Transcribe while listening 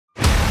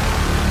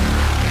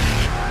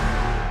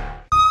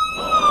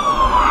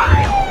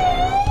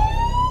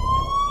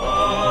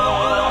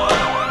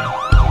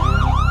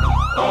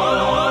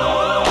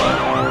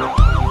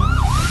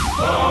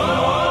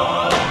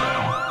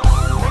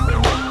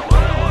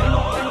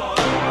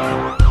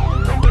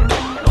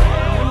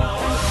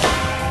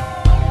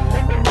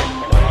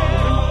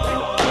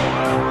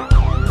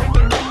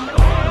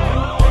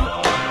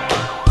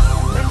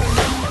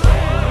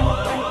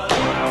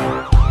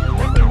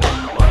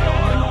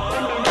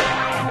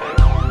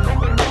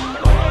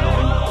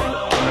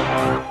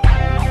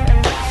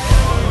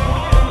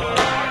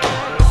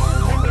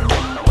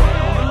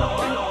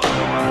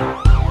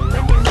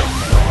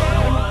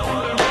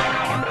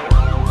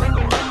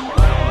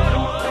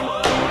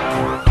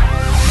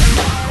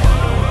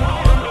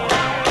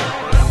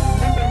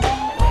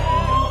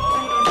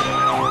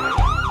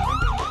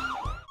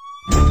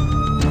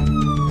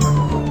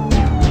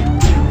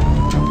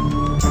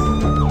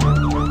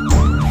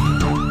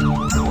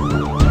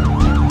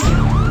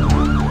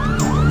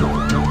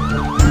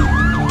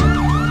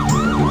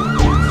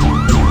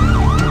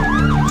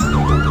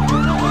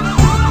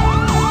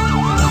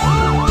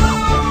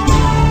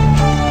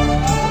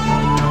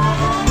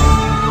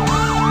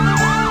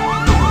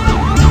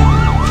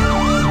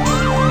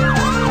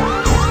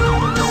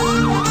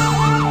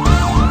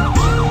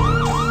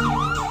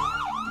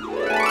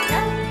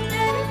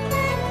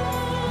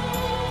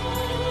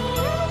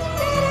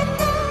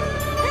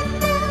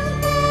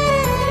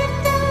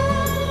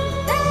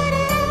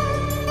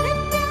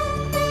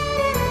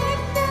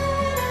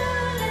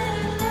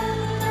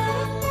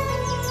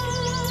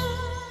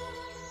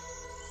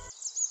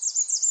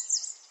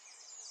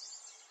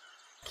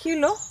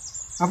হলো?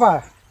 আপা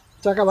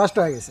চাকা বাস্ট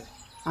হয়ে গেছে,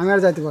 আমি আর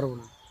যাইতে পারবো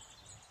না।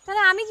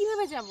 তাহলে আমি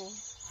কিভাবে যাব?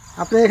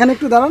 আপনি এখানে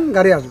একটু দাঁড়ান,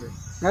 গাড়ি আসবে,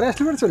 গাড়ি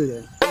আসলে পরে চলে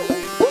যায়।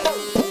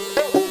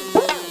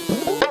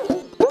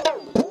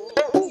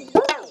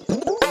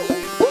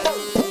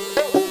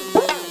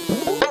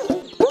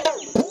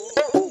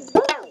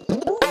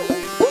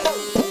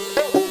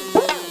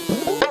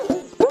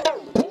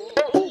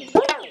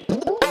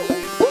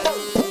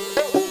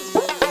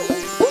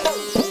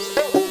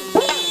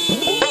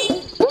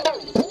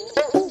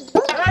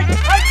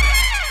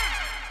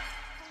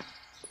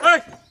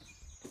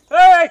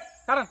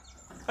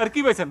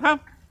 কি পেয়েছেন? হ্যাঁ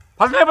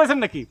ফাজলাই পেয়েছেন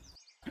নাকি?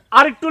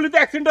 আর একটু হলে তো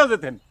অ্যাক্সিডেন্ট হয়ে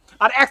যেতেন।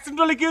 আর অ্যাক্সিডেন্ট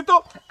হলে কি হতো,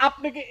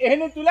 আপনাকে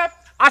এখানে তুলে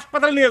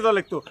হাসপাতালে নিয়ে যাওয়া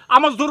লাগতো।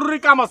 আমার জরুরি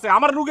কাম আছে,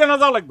 আমার রুগী না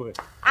যাওয়া লাগবে।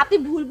 আপনি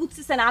ভুল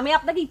বুঝতেছেন, আমি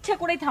আপনাকে ইচ্ছা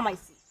করেই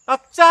থামাইছি।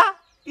 আচ্ছা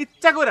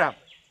ইচ্ছা করে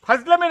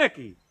ফাজলামি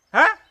নাকি?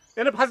 হ্যাঁ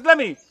এনে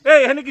ফাজলামি?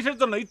 এখানে কিসের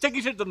জন্য? ইচ্ছা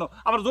কিসের জন্য?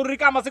 আমার জরুরি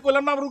কাম আছে,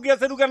 কইলাম না আমার রুগী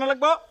আছে, রুগী আনা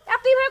লাগবে।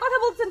 আপনি এইভাবে কথা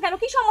বলছেন কেন?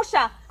 কি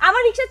সমস্যা?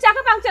 আমার রিকশার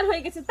চাকা পাংচার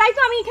হয়ে গেছে, তাই তো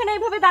আমি এখানে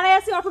এইভাবে দাঁড়ায়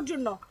আছি অটোর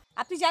জন্য।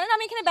 আপনি জানেন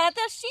আমি এখানে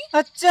বেড়াতে আসছি।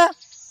 আচ্ছা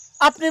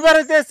আপনি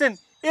বেড়াতে আসছেন,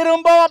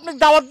 এরকম বাবু আপনি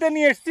দাওয়াত দিয়ে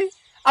নিয়ে এসছি।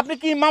 আপনি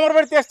কি মামার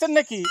বাড়িতে আসছেন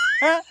নাকি?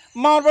 হ্যাঁ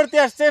মামার বাড়িতে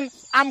আসছেন,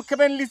 আম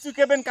খাবেন, লিচু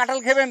খাবেন, কাঁঠাল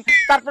খাবেন,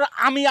 তারপর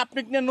আমি আপনি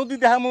নিয়ে নদী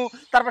দেখামু,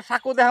 তারপর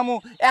সাঁকো দেখামু,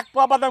 এক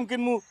পা বাদাম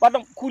কিনমু,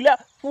 বাদাম খুলে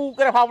ফু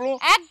করে ভাবলু।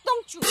 একদম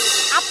চুপ,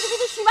 আপনি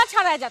কিন্তু সীমা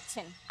ছাড়ায়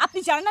যাচ্ছেন। আপনি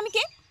জানেন আমি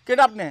কে?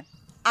 কেটা আপনি?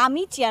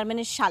 আমি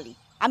চেয়ারম্যানের শালি,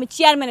 আমি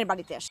চেয়ারম্যানের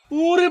বাড়িতে আসি।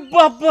 ওরে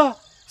বাবা,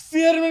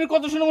 চেয়ারম্যানের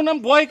কথা শুনে মনে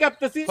হয় ভয়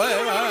কাঁপতেছি।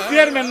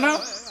 চেয়ারম্যান না?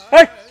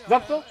 এই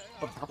যাও তো,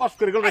 ধাপাস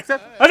করে গেল রাখছে।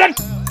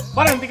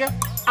 বলেন দিকে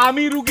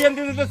আমি রুগী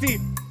আনতে যেতেছি।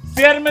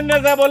 চেয়ারম্যান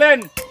যা বলেন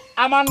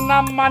আমার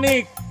নাম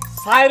মানিক,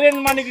 সাইরেন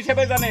মানিক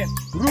হিসেবে জানে,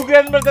 রুগী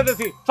আনতে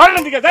যেতেছি। সরেন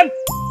দিকে যান,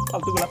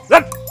 ফালতুগুলা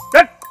যান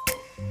যান।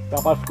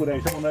 ধাপাস করে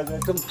এসে মনে হয়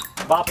একদম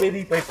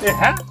বাপেরই পেছে।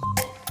 হ্যাঁ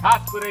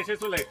হাত করে এসে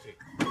চলে এসেছে।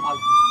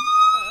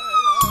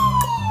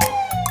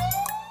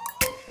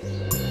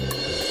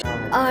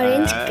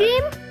 Orange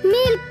cream,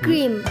 milk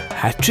cream.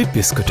 Hat trick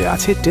বিস্কুটে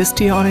আছে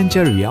টেস্টি অরেঞ্জ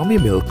আর ইয়ামি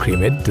মিল্ক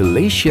ক্রিমের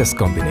ডিলিশিয়াস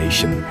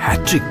কম্বিনেশন।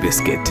 হ্যাট্রিক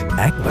বিস্কিট,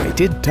 এক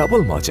বাইটে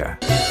ডাবল মজা।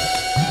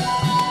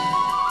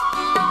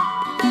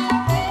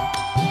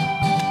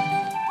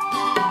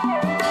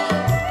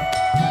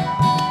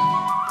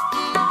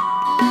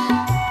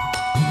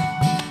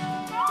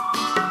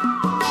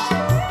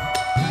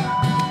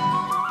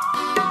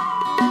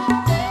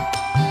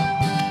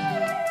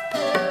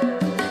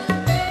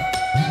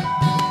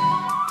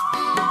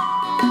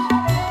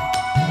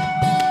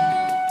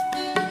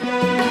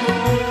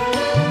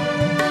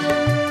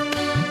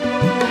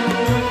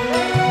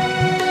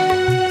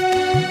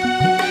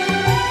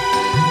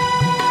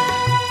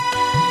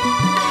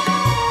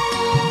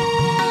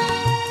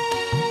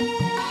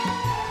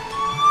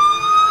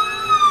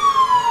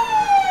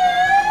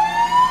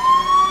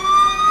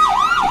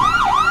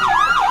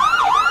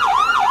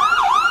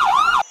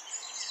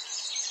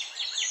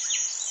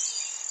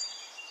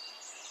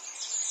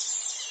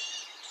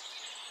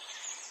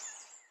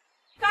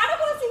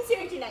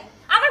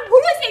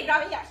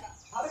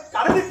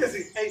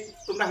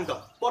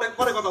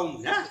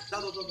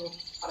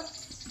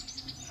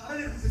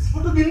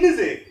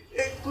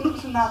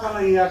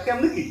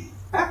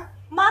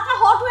 মাথা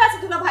হট হয়ে আছে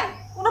দুলা ভাই,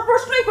 কোনো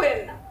প্রশ্নই করেন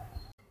না।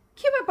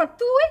 কি ব্যাপার,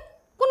 তুই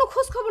কোনো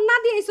খোঁজ খবর না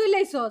দিয়ে চলে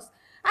আইছস?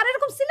 আর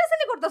এরকম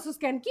চিল্লাচিল্লি করতাছস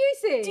কেন? কি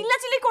হইছে?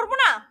 চিল্লাচিল্লি করব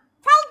না,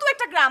 ফালতু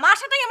একটা গ্রাম,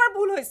 আসাটাই আমার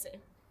ভুল হয়েছে।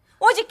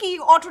 ওই যে কি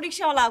অটো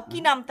রিকশাওয়ালা, কি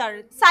নাম তার,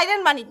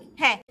 সাইরেন মানিক,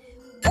 হ্যাঁ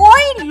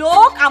ওই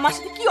লোক আমার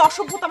সাথে কি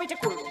অসভ্যতামিটা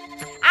করলো।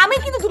 আমি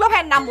কিন্তু দুলা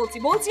ভাইয়ের নাম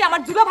বলছি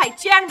আমার দুলা ভাই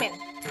চেয়ারম্যান।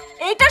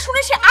 এইটা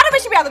শুনে সে আরো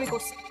বেশি বেয়াদবি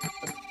করছে।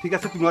 ঠিক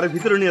আছে তুমি ওর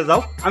ভিতরে নিয়ে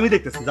যাও, আমি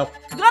দেখতেছি। যাও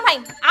দুলা ভাই,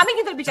 আমি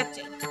কিন্তু বিচার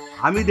চাই।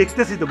 আমি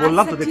দেখতেছি তো,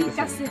 বললাম তো দেখতেছি। ঠিক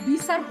আছে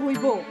বিচার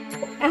হইব,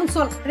 এখন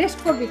চল রেস্ট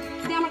করবি।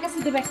 তুই আমার কাছে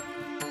দেবে।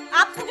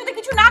 আপনি যদি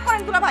কিছু না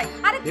করেন দুলা ভাই।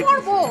 আরে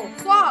করব,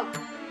 চল।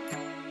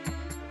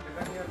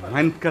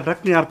 মাইন কাটাক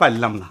নিয়ে আর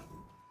পারলাম না।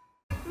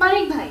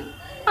 মানিক ভাই,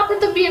 আপনি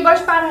তো বিয়ে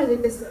বয়স পার হয়ে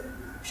যেতেছেন,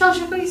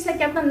 সংসার করার ইচ্ছা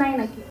কি আপনার নাই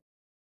নাকি?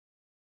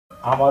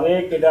 আমারে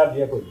কেডা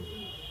বিয়ে করবে?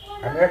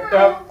 আমি একটা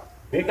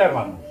বেকার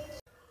মানুষ,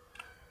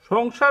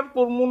 সংসার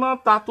করবো না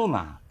তা তো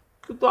না,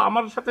 কিন্তু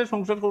আমার সাথে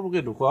সংসার করবো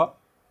কে? ঢুক,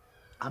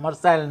 আমার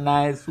চাইল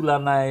নাই, চুলা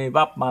নাই,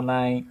 বাপ মা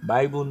নাই,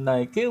 ভাই বোন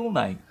নাই, কেউ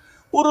নাই,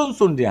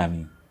 পুরনচন্ডী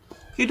আমি,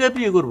 কেটা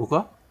বিয়ে করবো ক?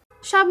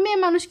 সব মেয়ে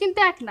মানুষ কিন্তু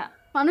এক না,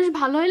 মানুষ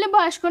ভালো হইলে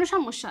বয়স কোনো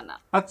সমস্যা না।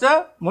 আচ্ছা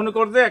মনে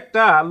কর যে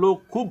একটা লোক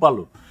খুব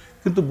ভালো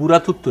কিন্তু বুড়া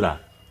থুত্তুরা,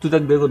 তুই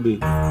তাকে বিয়ে করবি?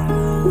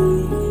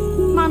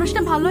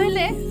 মানুষটা ভালো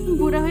হইলে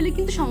বুড়া হইলে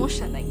কিন্তু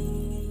সমস্যা নাই।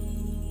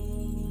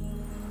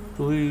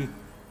 তুই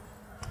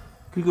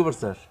কি করবার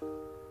চাস?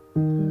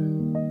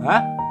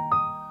 হ্যাঁ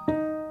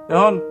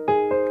এখন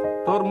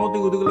তোর মতি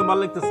গতি গুলো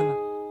ভালো লাগতেছে না।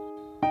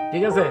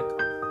 ঠিক আছে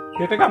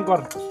একটা কাম কর,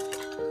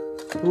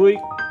 তুই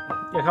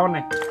খাবার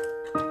নে,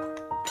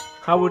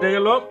 খাওয়া উঠে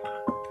গেল,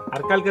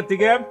 আর কালকে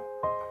থেকে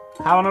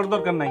খাওয়ানোর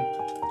দরকার নাই।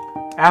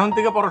 এখন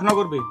থেকে পড়াশোনা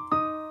করবি,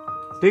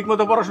 ঠিক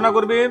মতো পড়াশোনা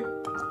করবি,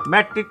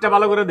 ম্যাট্রিকটা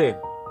ভালো করে দে,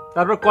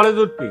 তারপর কলেজ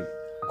উঠবি,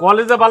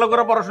 কলেজে ভালো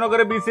করে পড়াশোনা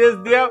করে বিসিএস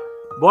দিয়ে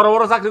বড়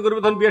বড় চাকরি করবে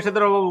তখন বিয়ের সাথে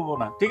অভাব হবো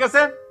না, ঠিক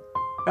আছে?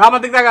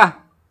 আমার দিক দেখা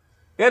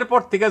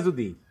এরপর থেকে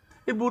যদি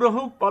এই বুড়ো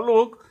হোক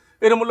পালুক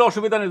এর মূল্য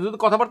অসুবিধা নেই, যদি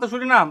কথাবার্তা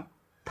শুনি না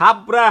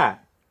থাপরা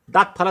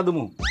দাঁত ফালা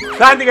দুমু।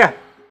 তাই দিকে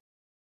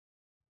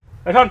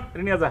এখন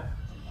নিয়ে যা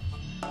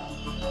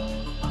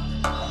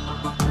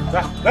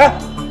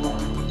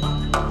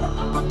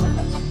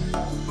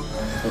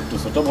ছোট্ট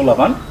ছোট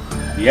বলাবান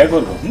বিয়ে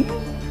করবো।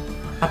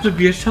 আপনি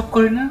বিয়ের সব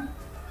করে না,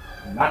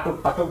 নাটক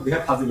ফাটক দিয়ে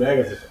ফাজিল হয়ে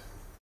গেছে।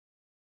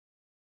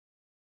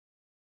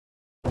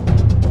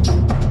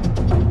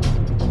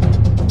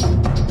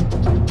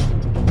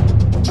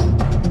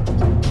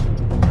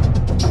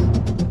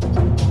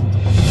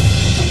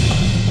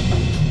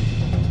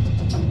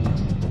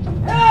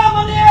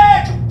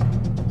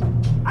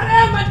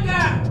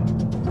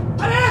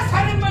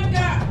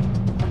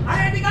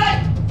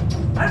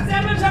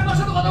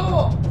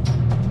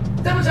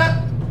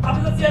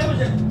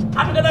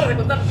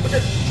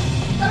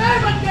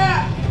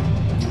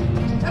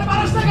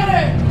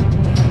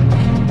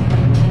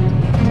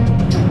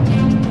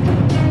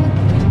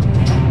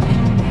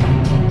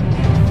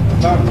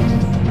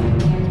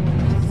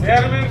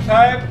 চেয়ারম্যান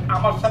সাহেব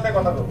আমার সাথে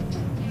কথা বল।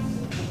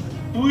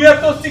 তুই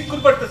এত চিকুর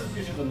পারতেছিস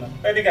কিসের জন্য?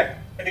 এদিকে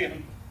এদিকে।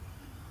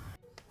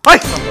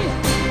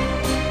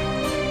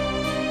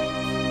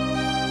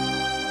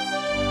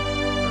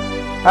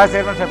 হ্যাঁ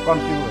চেয়ারম্যান সাহেব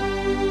কনফিউজ।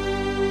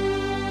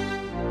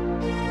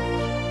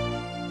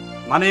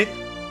 মানিক,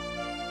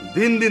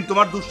 দিন দিন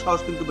তোমার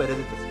দুঃসাহস কিন্তু বেড়ে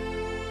যেতেছে।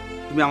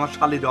 তুমি আমার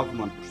শালীর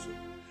অপমান করছো,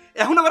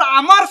 এখন আবার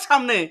আমার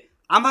সামনে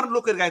আমার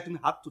লোকের গায়ে তুমি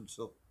হাত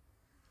তুলছো।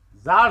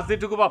 যার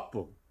যেটুকু প্রাপ্য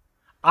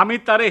আমি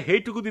তারে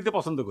সেইটুকু দিতে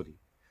পছন্দ করি,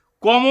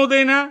 কমও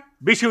দেই না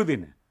বেশিও দিই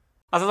না।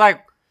 আচ্ছা যাই,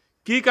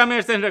 কি কামে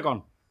এসছেন রে কন?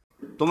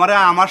 তোমারে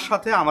আমার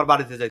সাথে আমার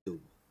বাড়িতে যাইতে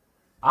হবে।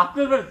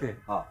 আপনার বাড়িতে?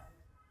 হ্যাঁ।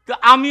 তো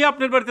আমি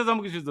আপনার বাড়িতে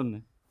যাবো কিসের জন্য?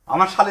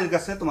 আমার শালীর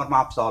কাছে তোমার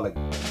মাপ চাওয়া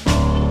লাগবে।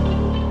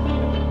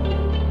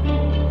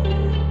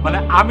 মানে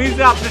আমি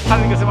যে আপনার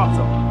শালীর কাছে মাপ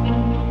চাবো,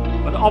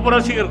 মানে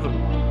অপরাধ স্বীকার করবো?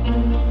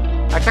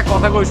 একটা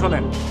কথা কই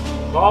শোনেন,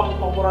 সব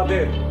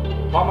অপরাধের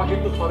ক্ষমা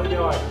কিন্তু ছড়ে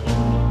দেওয়া হয়,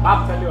 মাপ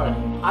চাইলে হয়।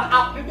 আর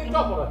আপনি কিন্তু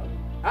অপরাধী।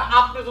 হ্যাঁ,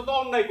 আপনি যত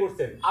অন্যায়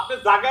করছেন, আপনি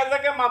জায়গায়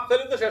জায়গায় মাপ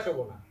চাইলে তো শেষ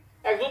হবো না।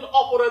 একজন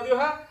অপরাধী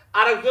হয়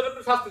আর একজন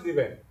আপনি শাস্তি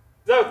দিবেন।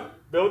 যাও,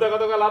 বেহুদা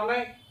কথা লাভ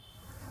নাই।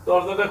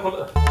 দরজাটা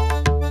খোলা।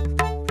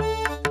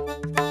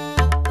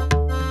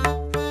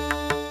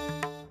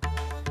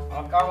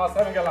 আমার কাম আছে,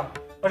 আমি গেলাম।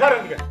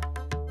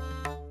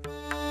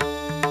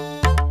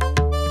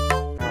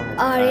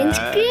 Orange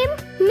cream,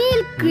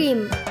 milk cream.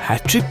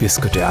 Hat trick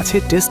বিস্কুটে আছে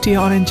টেস্টি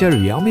অরেঞ্জ আর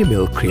ইয়ামি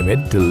মিল্ক ক্রিমের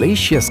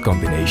ডিলিশিয়াস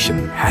কম্বিনেশন।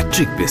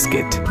 হ্যাট্রিক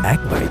বিস্কিট,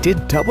 এক বাইটে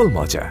ডাবল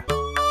মজা।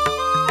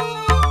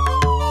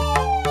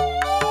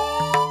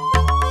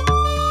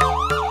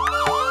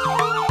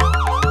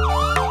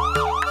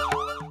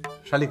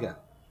 শালিকা,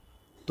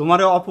 তোমার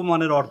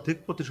অপমানের অর্ধেক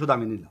প্রতিশোধ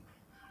আমি নিলাম,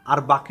 আর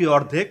বাকি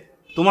অর্ধেক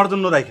তোমার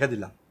জন্য রাইখা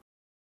দিলাম।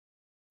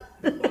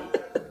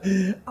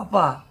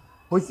 আপা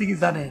হয়েছে কি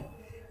জানে,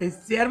 এই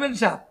চেয়ারম্যান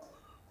সাহেব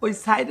ওই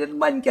সাইরেন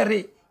মানিকারে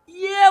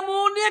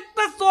এমন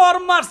একটা চর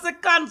মারছে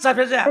কান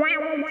চাপে যায়,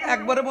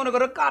 একবারে মনে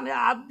করো কানে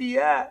হাত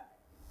দিয়ে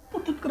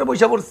পুতুত করে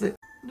বসে পড়ছে।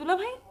 দুলা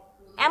ভাই,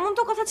 এমন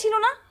তো কথা ছিল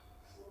না।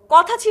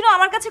 কথা ছিল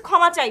আমার কাছে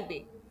ক্ষমা চাইবে।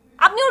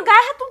 আপনি ওর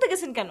গায়ে হাত তুলতে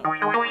গেছেন কেন?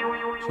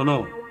 শোনো,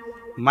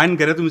 মাইন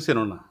গেরে তুমি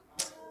চেনো না,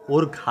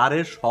 ওর ঘাড়ে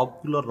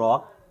সবগুলো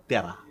রক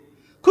টেরা,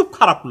 খুব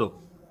খারাপ লোক।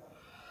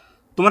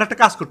 তোমার একটা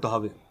কাজ করতে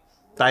হবে,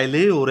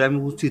 তাইলে ওরে আমি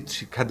উচিত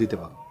শিক্ষা দিতে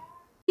পারবো।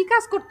 কি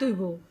কাজ করতে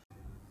হইব?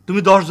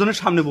 তুমি 10 জনের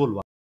সামনে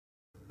বলবা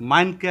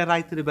মাইনকে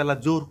রাইতের বেলা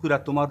জোর করে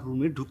তোমার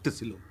রুমে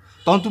ঢুকতেছিল,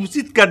 তখন তুমি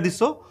চিৎকার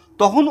দিছো,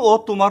 তখন ও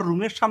তোমার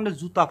রুমের সামনে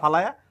জুতা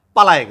ফালায়া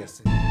পালায়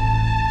গেছে।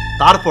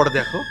 তারপর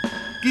দেখো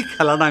কি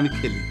খেলাটা আমি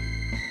খেলি,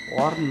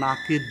 ওর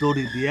নাকে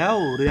দড়ি দিয়া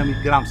ওরে আমি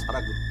গ্রাম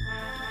ছাড়া করি।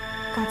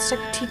 কাজটা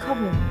কি ঠিক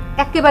হবে?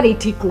 একেবারেই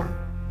ঠিক না।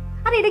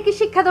 আর এটা কি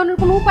শিক্ষা দানের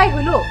কোনো উপায়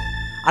হইলো?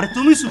 আরে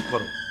তুমি চুপ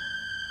করো।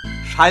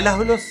 শাইলা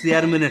হলো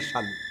চেয়ারম্যানের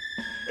শালী।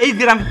 এই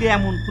গ্রামে কি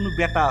এমন কোনো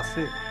বেটা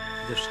আছে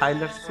যে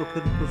শাইলার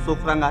চোখের উপর চোখ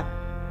রাঙায়?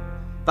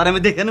 তার আমি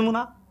দেখে নেব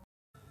না।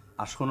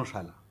 আর শোনো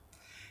শাইলা,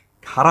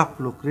 খারাপ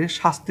লোকরে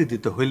শাস্তি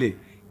দিতে হইলে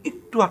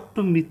একটু একটু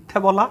মিথ্যা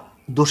বলা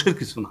দোষের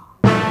কিছু না।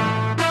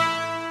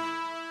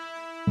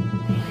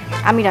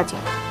 আমি রাজি,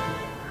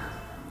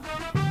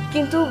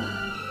 কিন্তু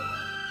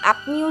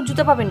আপনিও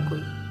জুতা পাবেন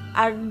কই?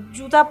 আর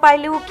জুতা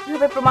পাইলেও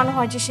কিভাবে প্রমাণ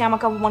হয় যে সে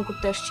আমাকে অপমান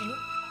করতে আসছিল?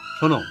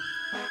 শোনো,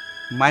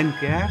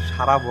 মাইনকে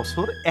সারা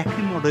বছর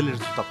একই মডেলের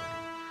জুতা পরে,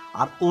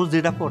 আর ও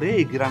যেটা পরে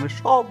এই গ্রামের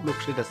সব লোক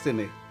সেটা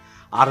চেনে।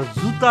 আর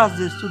জুতা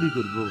যে চুরি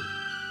করবো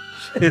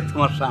সে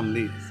তোমার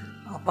সামনেই আছে।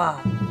 আপা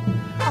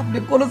আপনি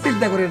কোনো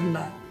চিন্তা করেন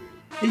না,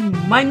 এই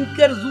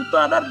মাইনকের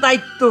জুতার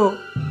দায়িত্ব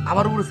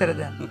আমার উপরে ছেড়ে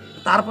দেন,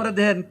 তারপরে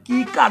দেন কি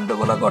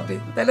কাণ্ডগুলো ঘটে।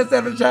 তাহলে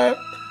চেয়ারম্যান সাহেব,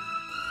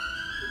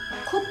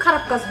 খুব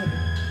খারাপ কাজ হবে,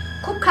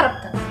 খুব খারাপ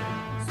কাজ।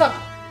 চল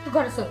তুই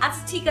ঘরে চল।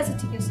 আচ্ছা ঠিক আছে,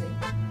 ঠিক আছে,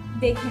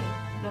 দেখেন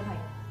দুলা ভাই,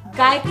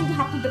 গায়ে কিন্তু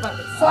হাত তুলতে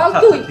পারবে। চল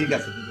তুই। ঠিক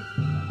আছে, ঠিক আছে।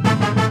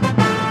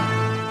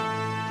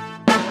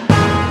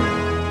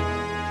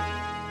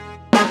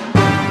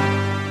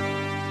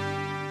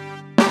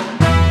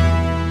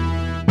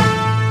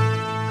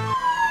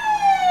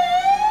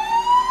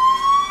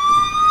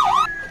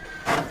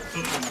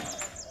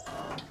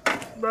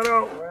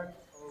 দাঁড়াও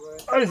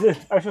এই যে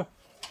আসো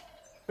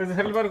এই যে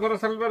সেলবার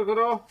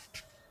করো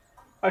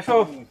আসো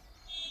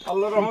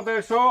আল্লাহর রহমতে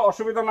এসো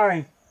অসুবিধা নাই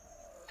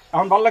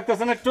এখন ভালো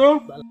লাগতেছে না একটু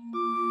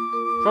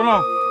শোনো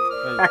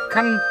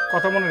একখান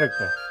কথা মনে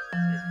রাখবে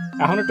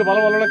এখন একটু ভালো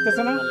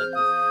লাগতেছে না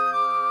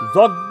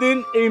যতদিন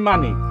এই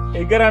মানিক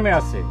এই গ্রামে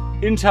আছে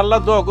ইনশাল্লাহ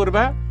দোয়া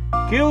করবা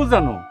কেউ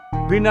জানো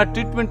বিনা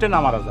ট্রিটমেন্টে না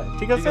মারা যায়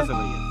ঠিক আছে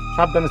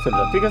সাবধানে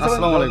চলবে ঠিক আছে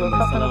আসসালামু আলাইকুম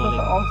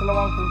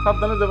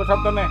সাবধানে যাবে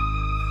সাবধানে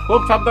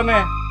খুব সাবধানে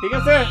ঠিক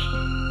আছে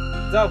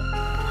যাও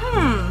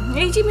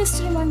এই যে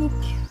মিস্টার মানিক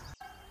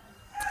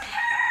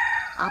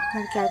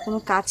আপনার কি আর কোনো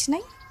কাজ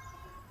নাই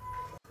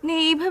না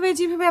এইভাবে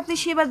যেভাবে আপনি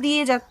সেবা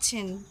দিয়ে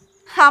যাচ্ছেন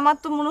আমার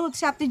তো মনে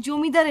হচ্ছে আপনি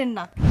জমিদারের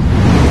না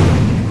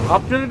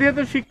আপনার দিয়ে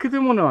তো শিক্ষিত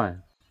মনে হয়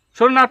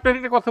শোনেন আপনার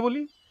একটা কথা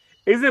বলি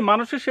এই যে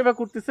মানুষের সেবা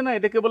করতেছে না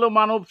এটাকে বলো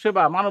মানব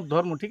সেবা মানব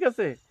ধর্ম ঠিক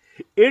আছে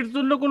এর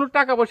জন্য কোনো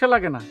টাকা পয়সা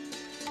লাগে না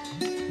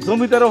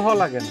জমিদারও হওয়া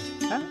লাগে না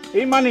হ্যাঁ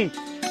এই মানিক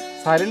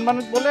সাইরেন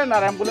মানিক বলেন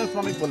আর অ্যাম্বুলেন্স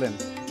মানিক বলেন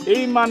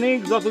এই মানিক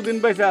যতদিন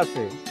বেঁচে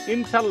আছে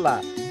ইনশাল্লাহ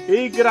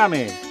এই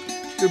গ্রামে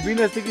কেউ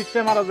বিনা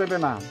চিকিৎসায় মারা যাবে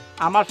না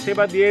আমার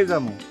সেবা দিয়ে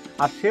যাবো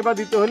আর সেবা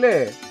দিতে হলে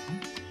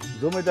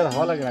জমিদার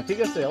হওয়া লাগে না ঠিক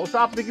আছে অবশ্য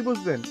আপনি কি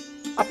বুঝবেন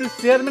আপনি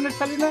চেয়ারম্যানের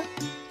শালী না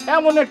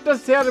এমন একটা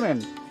চেয়ারম্যান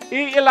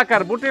এই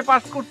এলাকার ভোটে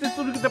পাস করতে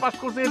চুরিতে পাস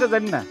করতে এটা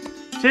জানি না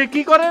সে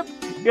কি করে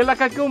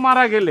এলাকা কেউ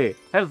মারা গেলে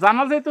হ্যাঁ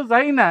জানা যায় তো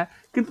যাই না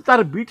কিন্তু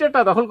তার বিটাটা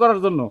দখল করার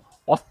জন্য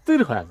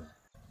অস্থির হয়ে যায়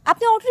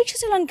আপনি অটোরিকশা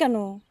চালান কেন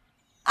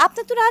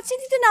আপনার তো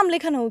রাজনীতিতে নাম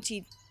লেখানো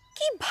উচিত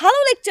কি ভালো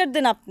লেকচার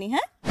দেন আপনি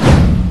হ্যাঁ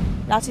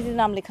রাজনীতিতে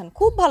নাম লেখান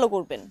খুব ভালো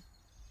করবেন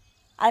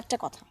আরেকটা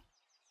কথা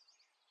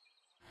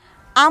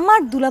আমার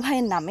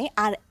দুলাভাইয়ের নামে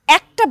আর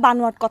একটা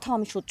বানোয়াট কথাও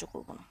আমি সহ্য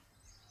করব না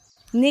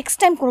নেক্সট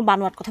টাইম কোনো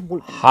বানোয়াট কথা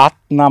বলবেন হাত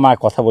নামায়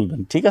কথা বলবেন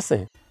ঠিক আছে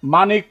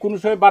মানিক কোনো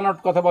সময় বানোয়াট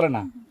কথা বলে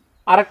না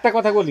আরেকটা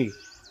কথা বলি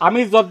আমি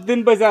যতদিন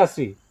বেঁচে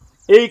আছি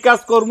এই কাজ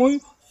কর্মই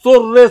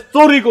চোররে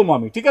চোরি কম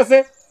আমি ঠিক আছে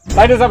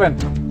বাইরে যাবেন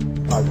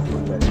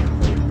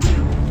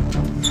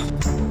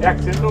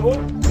অ্যাক্সিডেন্ট হবো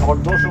আবার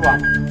দোষ হবো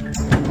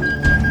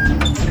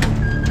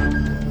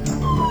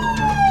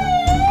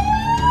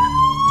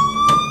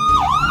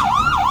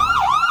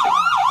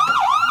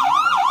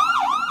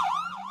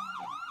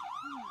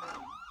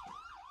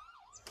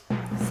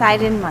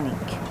সাইরেন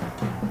মানিক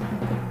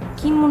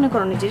কি মনে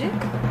করো নিজেরে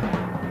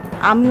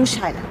আমিও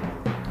সায়রা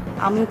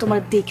আমিও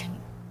তোমার দেখি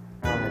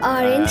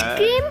orange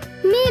cream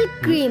milk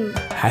cream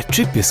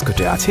hat trick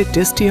বিস্কুটে আছে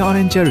টেস্টি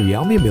অরেঞ্জ আর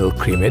ইয়ামি মিল্ক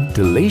ক্রিমের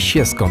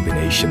ডিলিশিয়াস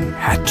কম্বিনেশন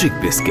হ্যাট্রিক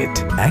বিস্কিট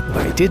এক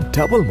বাইটে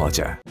ডাবল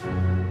মজা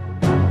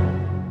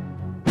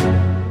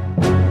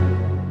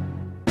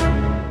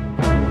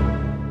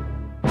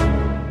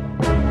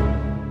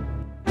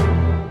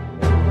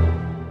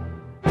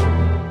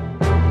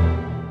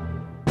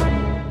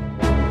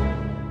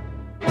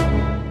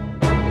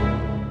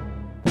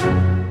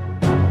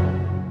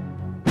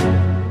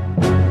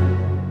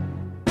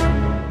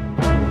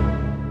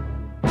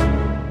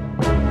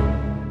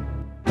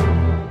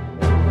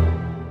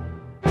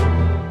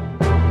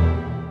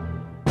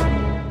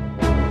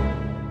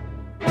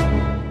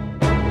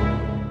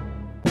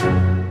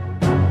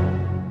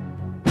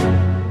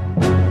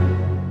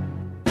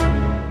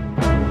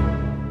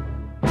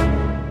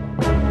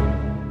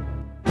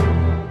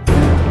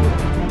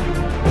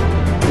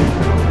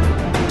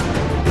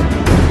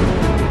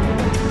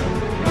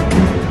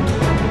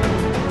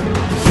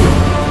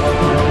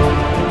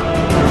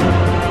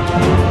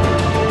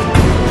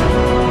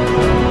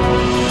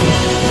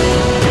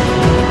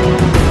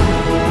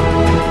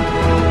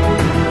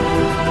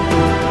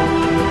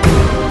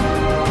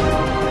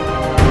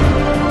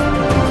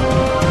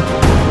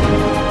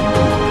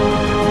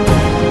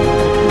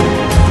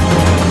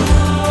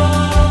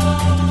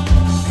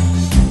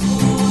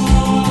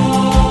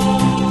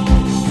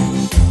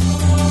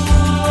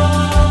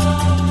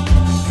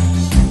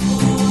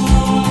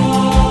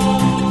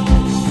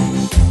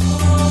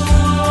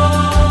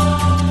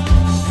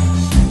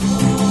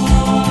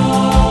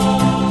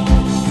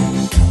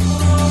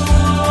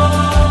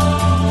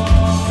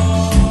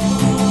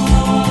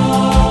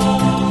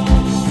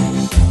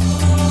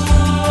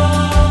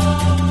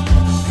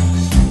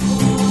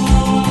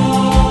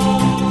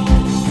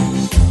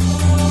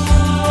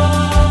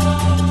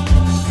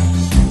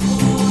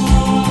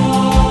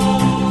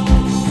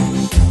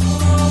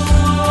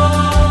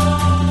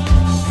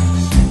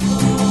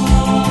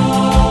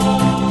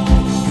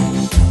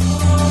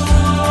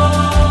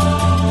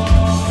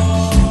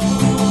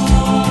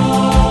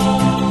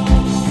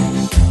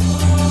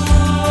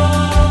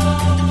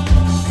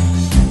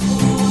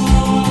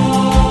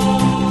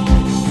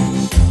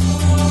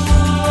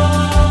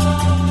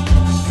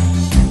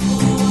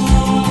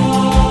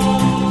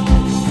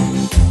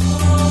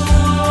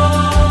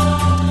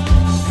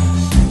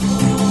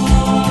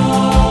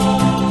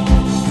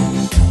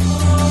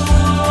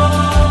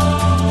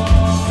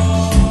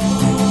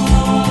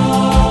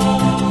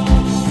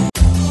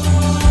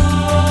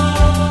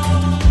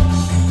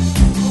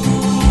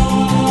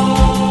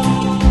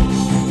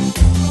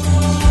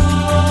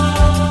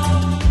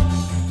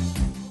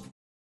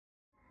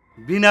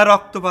বিনা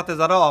রক্তপাতে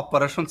যারা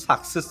অপারেশন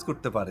সাকসেস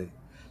করতে পারে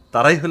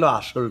তারাই হলো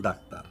আসল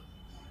ডাক্তার।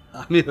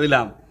 আমি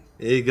হইলাম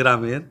এই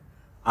গ্রামের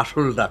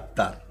আসল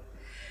ডাক্তার।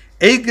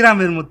 এই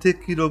গ্রামের মধ্যে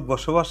কি রোগ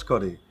বসবাস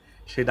করে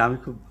সেটা আমি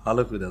খুব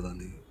ভালো করে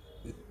জানি।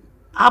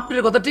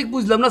 আপনার কথা ঠিক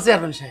বুঝলাম না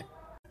চেয়ারম্যান সাহেব।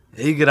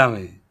 এই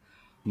গ্রামে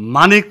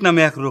মানিক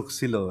নামে এক রোগ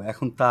ছিল,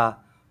 এখন তা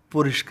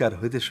পরিষ্কার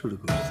হইতে শুরু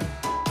করেছে।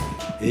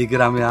 এই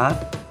গ্রামে আর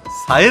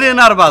সাইরেন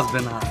আর বাঁচবে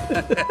না।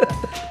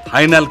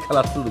 ফাইনাল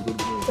খেলা শুরু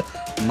করবো,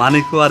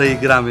 মানিকও আর এই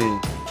গ্রামে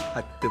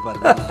থাকতে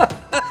পারবে না।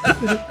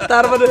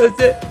 তার মানে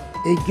হচ্ছে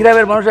এই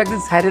গ্রামের মানুষ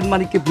একদিন সাইরেন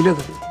মানিককে ভুলে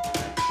যাবে,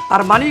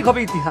 আর মানিক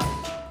হবে ইতিহাস।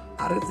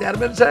 আরে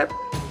চেয়ারম্যান সাহেব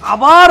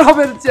আবার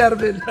হবেন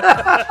চেয়ারম্যান।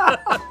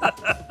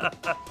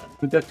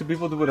 কিন্তু একটা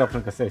বিপদ করে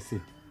আপনার কাছে আইছি।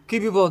 কি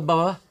বিপদ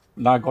বাবা?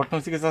 না, ঘটনা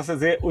হচ্ছে কিছু আছে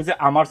যে ওই যে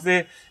আমার যে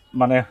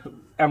মানে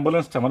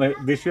অ্যাম্বুলেন্সটা, মানে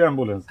দেশীয়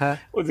অ্যাম্বুলেন্স,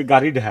 ওই যে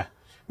গাড়িটা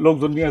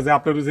লোকজন নিয়ে যায়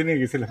আপনার যে নিয়ে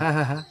গেছিলেন,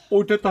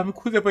 ওইটা তো আমি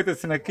খুঁজে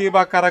পাইতেছি না। কে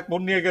বা কারা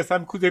কোন নিয়ে গেছে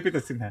আমি খুঁজে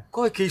পেতেছি না।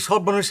 কয় কি সব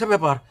মানুষের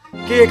ব্যাপার?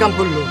 কে কাম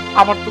করলো?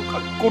 আমার তো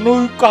কোনো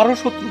কারো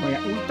শত্রু নয়,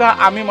 উল্টা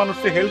আমি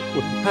মানুষকে হেল্প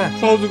করি,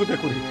 সহযোগিতা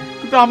করি,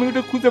 কিন্তু আমি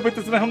ওটা খুঁজে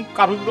পাইতেছি না। এখন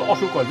কারো যদি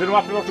অসুখ হয়, যেরকম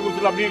আপনার অসুখ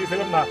হচ্ছিল আপনি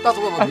গেছিলেন না,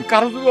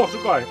 কারো যদি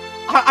অসুখ হয়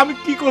আমি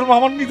কি করবো?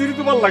 আমার নিজেরই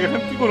তো ভালো লাগে না,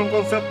 কি করবো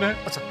বলছে আপনি?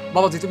 আচ্ছা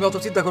বাবাজি, তুমি অত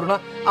চিন্তা করো না,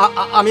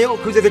 আমিও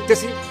খুঁজে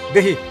দেখতেছি,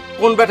 দেখি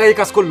কোন বেটা এই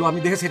কাজ করলো। আমি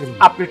দেখেছি,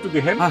 আপনি একটু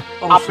দেখেন,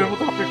 আপনার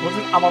মতো আপনি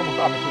খুঁজেন, আমার মতো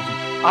আমি খুঁজি,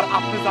 আর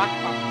আপনি যাক।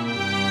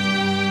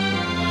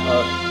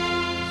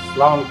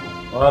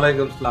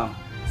 ওয়ালাইকুম আসসালাম।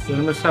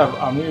 চেয়ারম্যান সাহেব,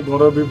 আমি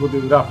বড় বিপদে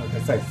আপনার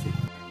কাছে চাইছি।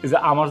 এই যে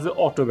আমার যে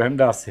অটো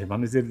ভ্যানটা আছে,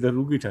 মানে যে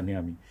রুগীটা নিয়ে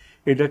আমি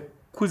এটা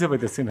খুঁজে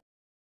পাইতেছি না।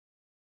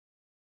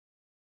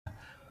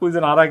 ওই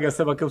যেন আড়া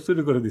গেছে বা কেউ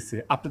চুরি করে দিচ্ছে।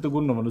 আপনি তো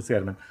গণ্যমান্য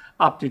চেয়ারম্যান,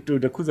 আপনি একটু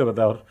ওইটা খুঁজে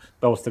দেওয়ার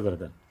ব্যবস্থা করে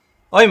দেন।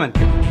 ওই মান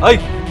ওই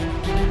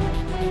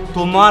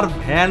তোমার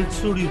ভ্যান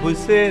চুরি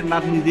হয়েছে না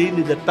নিজেই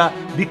নিজেরটা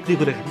বিক্রি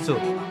করে খেয়েছো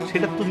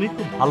সেটা তুমি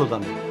খুব ভালো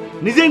জানো।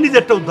 নিজেই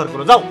নিজেরটা উদ্ধার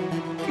করো, যাও।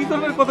 কি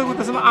ধরনের কথা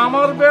বলতেছেন?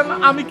 আমার ব্যান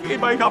আমি কি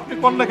ভাই, আপনি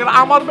কোন না কেন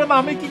আমার ব্যান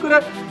আমি কি করে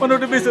মানে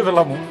ওটা বেঁচে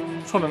ফেলাম?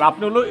 শোনেন,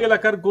 আপনি হলো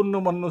এলাকার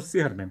গণ্যমান্য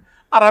চেয়ারম্যান,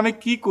 আর আমি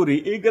কি করি?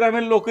 এই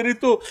গ্রামের লোকেরই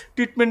তো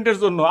ট্রিটমেন্টের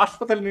জন্য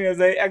হাসপাতালে নিয়ে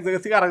যায়, এক জায়গা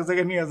থেকে আরেক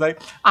জায়গায় নিয়ে যায়,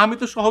 আমি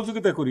তো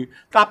সহযোগিতা করি।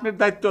 তা আপনার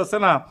দায়িত্ব আছে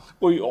না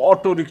ওই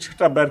অটো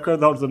রিক্সাটা বের করে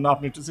দেওয়ার জন্য,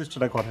 আপনি একটু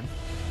চেষ্টাটা করেন।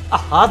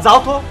 হ্যাঁ যাও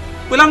তো,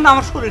 বললাম না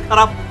আমার শরীর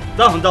খারাপ,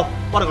 যাও যাও,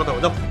 পরে কথা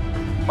যাও।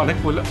 মানে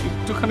বললাম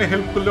একটুখানি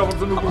হেল্প করলে আমার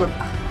জন্য উপকার।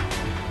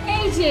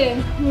 এই যে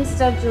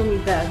মিস্টার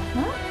জমিদার,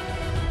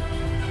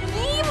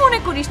 কি মনে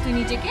করিস তুই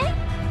নিজেকে?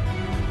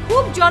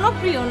 খুব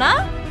জনপ্রিয় না?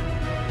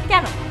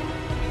 কেন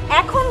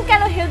এখন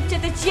কেন হেল্প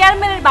চেতে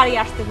চেয়ারম্যানের বাড়ি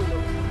আসতে হলো?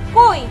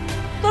 কই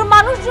তোর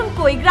মানুষজন,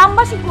 কই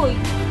গ্রামবাসী, কই?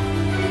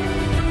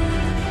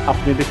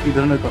 আপনি এটা কি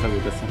ধরনের কথা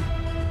বলতেছেন?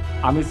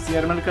 আমি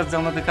চেয়ারম্যানের কাছে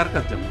যাবো না, কার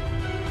কাছে যাবো?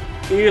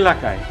 এই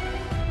এলাকায়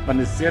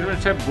মানে চেয়ারম্যান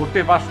সাহেব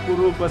ভোটে পাস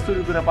করুক বা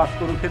চুরি করে পাস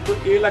করুক, কিন্তু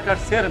এই এলাকার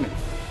চেয়ারম্যান।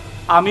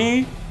 আমি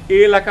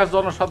এই এলাকার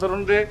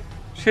জনসাধারণের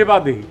সেবা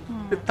দিই,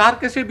 তার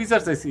কাছে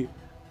বিচার চাইছি।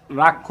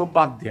 রাগ খুব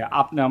বাদ দিয়ে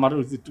আপনি আমার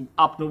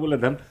আপনি বলে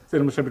দেন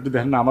চেয়ারম্যান সাহেব, একটু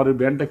দেখেন না আমার ওই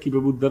ব্যান্ডটা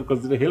কীভাবে উদ্ধার করে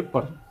দিলে হেল্প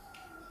করেন।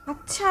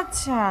 আচ্ছা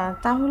আচ্ছা,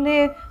 তাহলে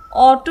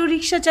অটো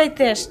রিক্সা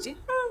চাইতে আসছে,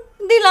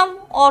 দিলাম।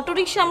 অটো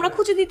রিক্সা আমরা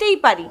খুঁজে দিতেই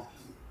পারি,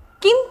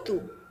 কিন্তু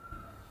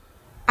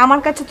আমার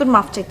কাছে তোর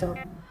মাফ চাইতে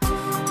হবে।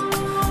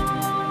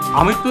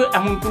 আমি তো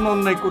এমন কোনো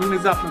অন্যায় করিনি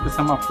যে আপনার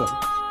কাছে মাফ করব।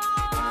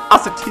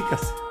 আচ্ছা ঠিক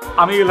আছে,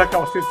 আমি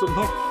এলাকাবাসীর জন্য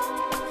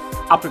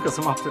আপনার কাছে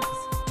মাফ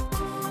চাইতেছি,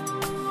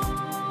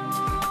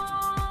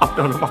 আপনি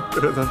হলো মাফ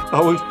করে দেন।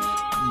 ওই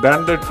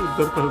ব্যান্ডটা একটু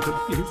উদ্ধার করে দেন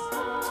প্লিজ।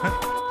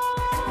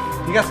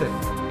 ঠিক আছে,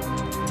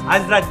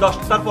 আজ রাত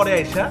 10টার পরে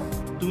আইসা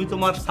তুমি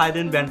তোমার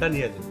সাইরেন ব্যান্ডটা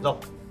নিয়ে যাও।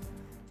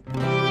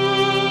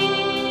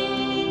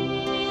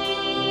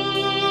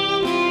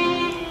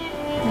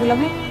 বললাম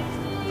ভাই,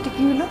 এটা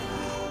কি হলো?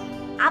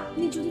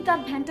 আপনি যদি তার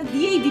ভ্যানটা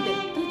দিয়েই দিবেন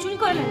তাহলে চুরি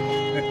করে নেন।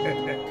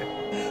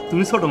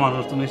 তুমি ছোট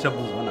মানুষ, তুমি এসব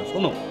বুঝবে না।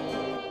 শোনো,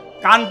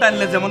 কান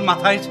টানলে যেমন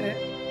মাথা আসে,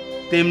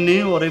 তেমনি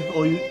ওরে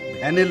ওই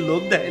ভ্যানের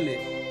লোক দেখাইলে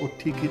ও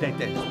ঠিকই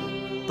রাইতে আসবে।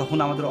 তখন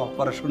আমাদের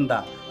অপারেশনটা,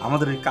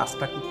 আমাদের এই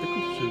কাজটা করতে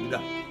খুব সুবিধা।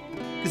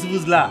 কিছু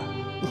বুঝলা?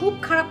 খুব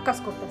খারাপ কাজ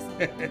করতেছে।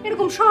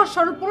 এরকম সহজ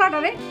সরল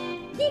পোলাটারে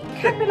কি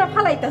খেপে না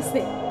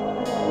ফালাইতাছে।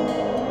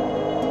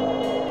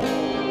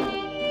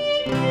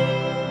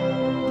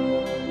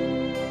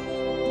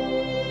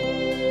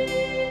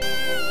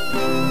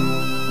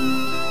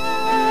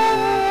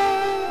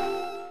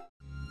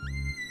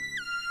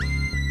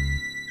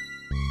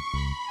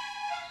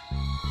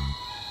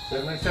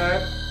 চেয়ারম্যান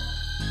সাহেব,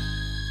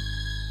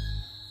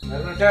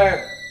 চেয়ারম্যান সাহেব,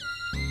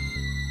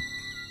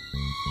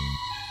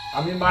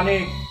 আমি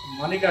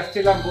মানিক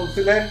আসছিলাম,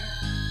 বলছিলেন?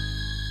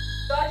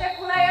 দরজা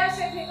খোলাই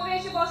আছে, ভেতরে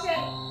এসে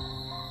বসেন।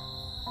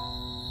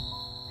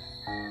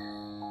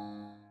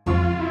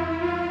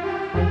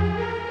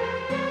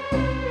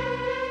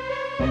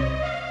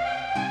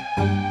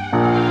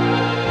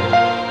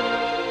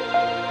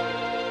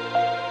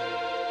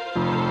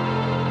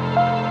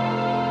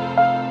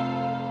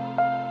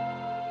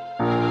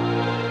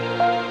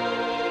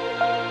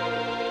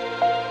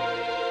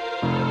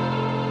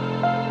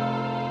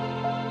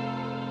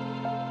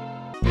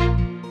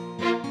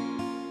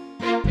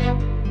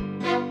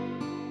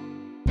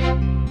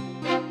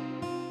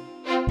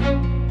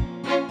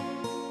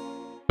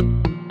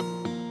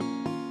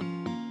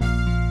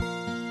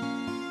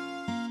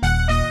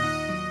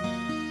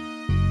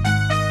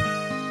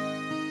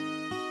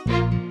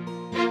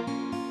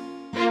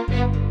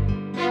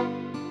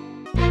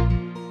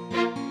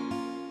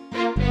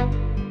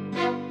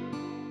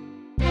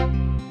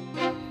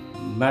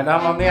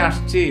 ম্যাডাম আমি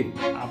আসছি,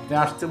 আপনি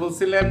আসতে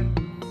বলছিলেন,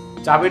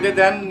 চাবিটা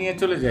দেন, নিয়ে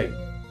চলে যাই।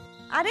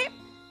 আরে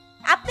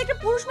আপনি একটা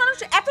পুরুষ মানুষ,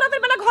 এত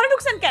রাতের বেলা ঘরে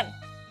ঢুকছেন কেন?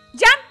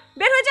 যান,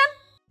 বের হয়ে যান।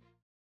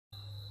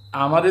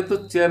 আমারে তো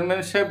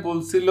চেয়ারম্যান সাহেব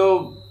বলছিল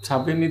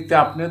চাবি নিতে,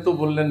 আপনি তো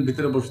বললেন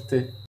ভিতরে বসতে।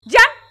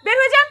 যান, বের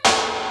হয়ে যান।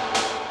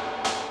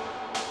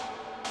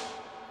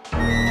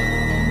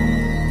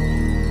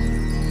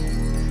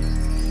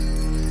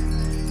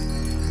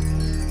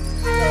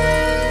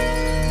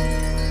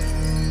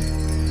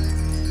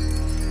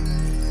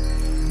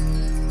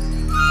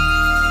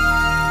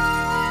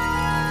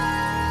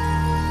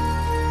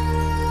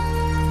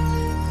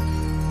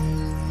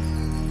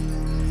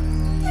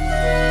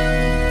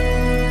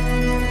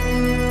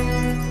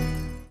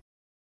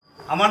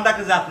 আমার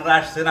ডাকে যে আপনারা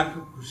আসছেন আমি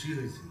খুব খুশি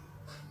হয়েছি।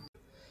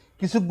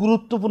 কিছু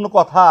গুরুত্বপূর্ণ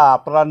কথা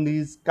আপনারা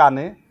নিজ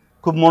কানে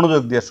খুব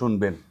মনোযোগ দিয়ে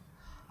শুনবেন।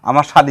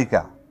 আমার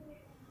শালিকা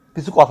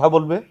কিছু কথা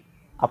বলবে,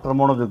 আপনারা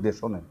মনোযোগ দিয়ে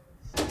শোনেন।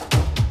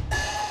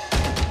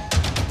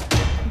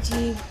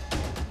 জি,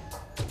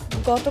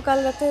 গতকাল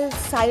রাতে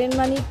সাইরেন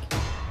মানিক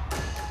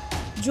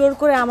জোর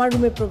করে আমার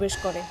রুমে প্রবেশ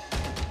করে।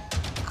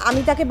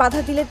 আমি তাকে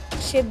বাধা দিলে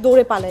সে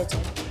দৌড়ে পালিয়ে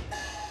যায়।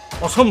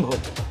 অসম্ভব,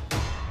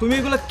 তুমি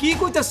এগুলা কি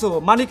কইতেছো?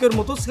 মানিকের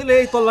মতো ছেলে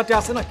এই তল্লাটে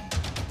আছে নাকি?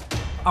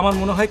 আমার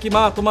মনে হয় কি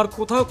মা, তোমার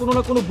কোথাও কোনো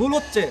না কোনো ভুল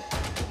হচ্ছে।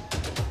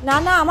 না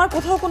না, আমার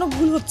কোথাও কোনো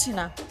ভুল হচ্ছে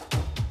না।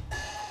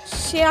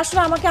 সে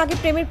আসলে আমাকে আগে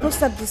প্রেমের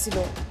প্রস্তাব দিয়েছিল,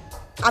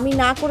 আমি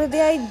না করে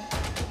দেয়াই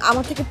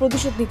আমার থেকে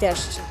প্রতিশোধ নিতে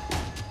আসছে।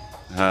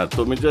 হ্যাঁ,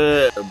 তুমি যে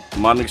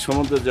মানিক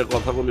সম্বন্ধে যে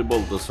কথাগুলি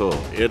বলতেছো,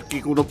 এর কি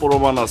কোনো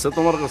প্রমাণ আছে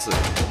তোমার কাছে?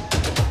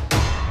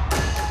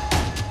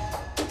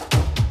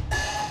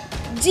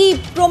 জি,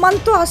 প্রমাণ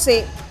তো আছে।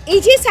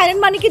 এই যে সাইরেন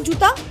মানিকের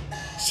জুতা,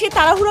 সে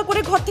তাড়াহুড়া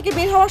করে ঘর থেকে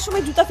বের হওয়ার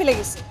সময় জুতা ফেলে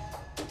গেছে।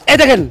 এই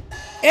দেখেন,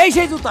 এই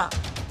সেই জুতা।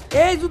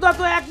 এই জুতা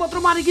তো একমাত্র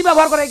মানিকই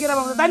ব্যবহার করে,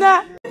 তাই না?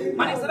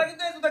 মানিক ছাড়া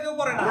কিন্তু এই জুতা কেউ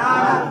পরে না।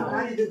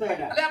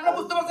 তাহলে আপনারা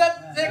বুঝতে পারছেন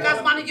যে কাজ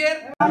মানিকের।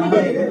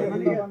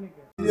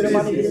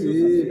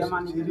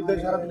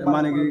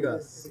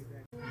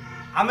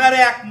 আমি আর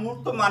এক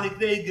মুহূর্ত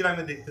মানিকরে এই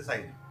গ্রামে দেখতে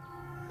চাই না।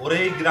 ওরে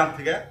এই গ্রাম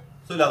থেকে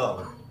চলে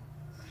যাবে।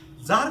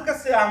 যার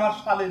কাছে আমার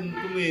শালীন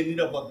তুমি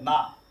নিরাপদ না,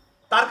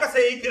 তার কাছে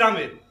এই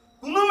গ্রামের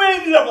কোনো মেয়ে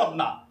নিরাপদ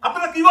না।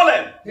 আপনারা কি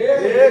বলেন?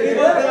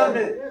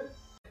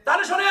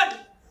 তাহলে শোনেন,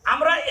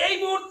 আমরা এই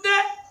মুহূর্তে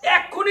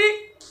এক্ষুনি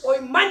ওই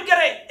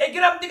মাইনকারে এই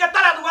গ্রাম থেকে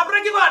তাড়া দেবো।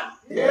 আপনারা কি বলেন?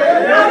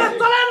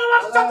 চলেন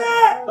আমার সাথে।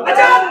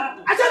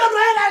 আচ্ছা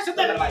আমরা এই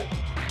সাথে ভাই।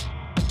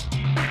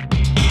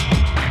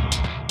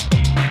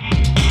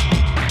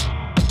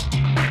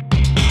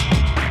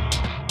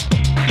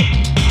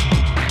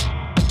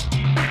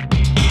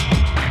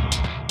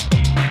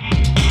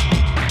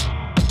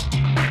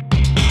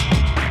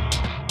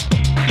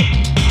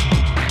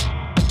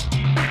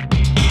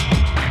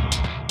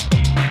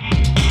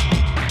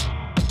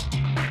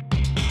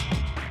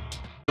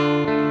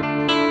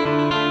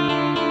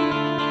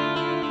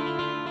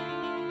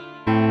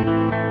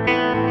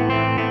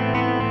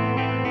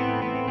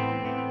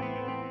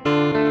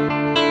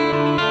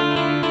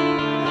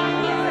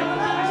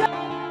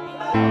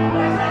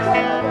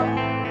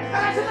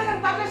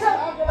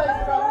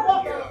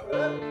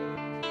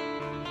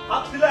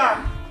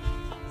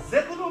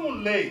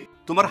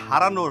 তোমার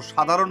হারানো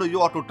সাধারণ ওই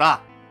অটোটা,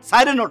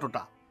 সাইরেন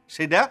অটোটা,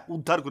 সেটা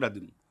উদ্ধার করে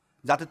দিন,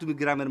 যাতে তুমি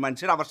গ্রামের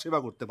মানুষের আবার সেবা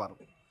করতে পারো।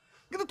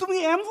 কিন্তু তুমি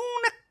এমন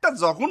একটা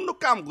জঘন্য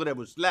কাম করে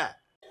বসলে।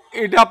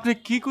 এটা আপনি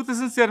কি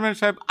করতেছেন চেয়ারম্যান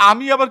সাহেব?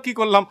 আমি আবার কি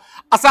করলাম?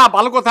 আচ্ছা,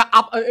 ভালো কথা,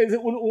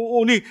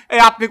 উনি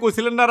আপনি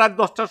কইছিলেন না রাত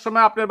 10টার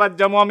সময় আপনার বাড়ি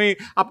যাবো আমি,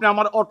 আপনি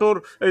আমার অটোর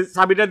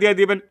চাবিটা দিয়ে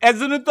দিবেন। এর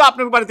জন্যই তো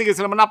আপনার বাড়িতে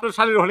গেছিলাম, মানে আপনার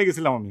শালীর হলে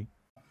গেছিলাম আমি।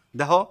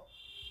 দেখো,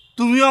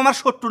 তুমিও আমার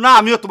শত্রু না,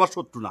 আমিও তোমার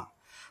শত্রু না।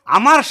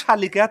 আমার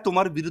শালিকা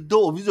তোমার বিরুদ্ধে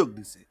অভিযোগ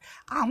দিছে,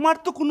 আমার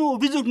তো কোনো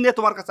অভিযোগ নিয়ে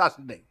তোমার কাছে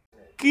আসি নাই।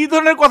 কি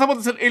ধরনের কথা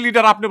বলতেছেন এই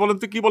লিডার? আপনি বলেন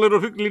তো, কি বলে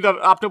রফিক লিডার?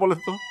 আপনি বলেন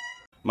তো।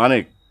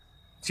 মানিক,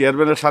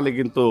 চেয়ারম্যানের শালী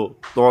কিন্তু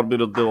তোমার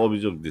বিরুদ্ধে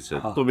অভিযোগ দিছে,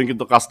 তুমি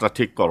কিন্তু কাজটা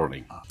ঠিক করো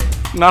নাই।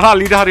 না না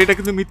লিডার, এটা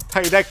কিন্তু মিথ্যা।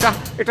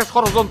 এটা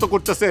ষড়যন্ত্র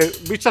করতেছে,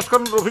 বিশ্বাস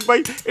করেন রফিক ভাই,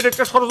 এটা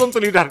একটা ষড়যন্ত্র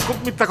লিডার, খুব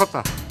মিথ্যা কথা।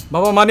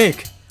 বাবা মানিক,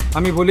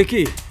 আমি বলি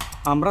কি,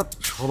 আমরা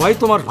সবাই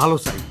তোমার ভালো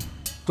চাই,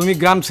 তুমি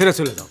গ্রাম ছেড়ে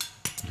চলে যাও।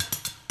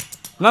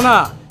 না না,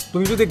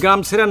 তুমি যদি গ্রাম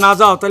ছেড়ে না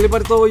যাও তাহলে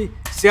পরে তো ওই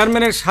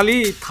চেয়ারম্যানের শালী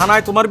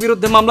থানায় তোমার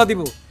বিরুদ্ধে মামলা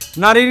দিব।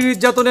 নারী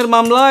নির্যাতনের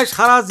মামলায়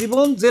সারা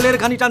জীবন জেলের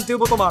ঘানি টানতে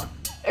হবো তোমার।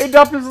 এইটা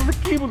আপনি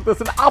কি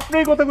বলতেছেন? আপনি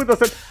এই কথা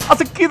কইতেছেন?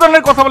 আচ্ছা, কি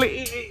ধরনের কথা বলে?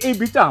 এই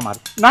বিটা আমার,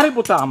 নারী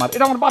পোতা আমার,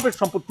 এটা আমার বাপের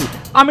সম্পত্তি,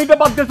 আমি এটা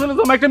বাদ দিয়ে চলে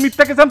যাবো? একটা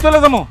মিথ্যা কেসে আমি চলে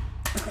যাবো?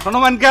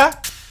 হনুমানকা,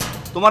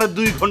 তোমার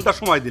 2 ঘন্টা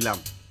সময় দিলাম,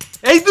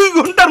 এই 2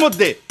 ঘন্টার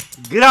মধ্যে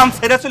গ্রাম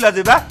ছেড়ে চলে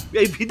যাবা,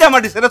 এই ভিটা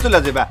মাটি ছেড়ে চলে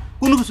যাবা,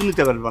 কোনো কিছু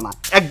নিতে পারবে না,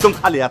 একদম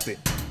খালি আছে।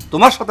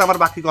 তোমার সাথে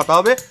আমার বাকি কথা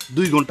হবে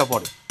 2 ঘন্টা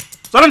পরে।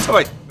 চলেন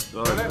সবাই।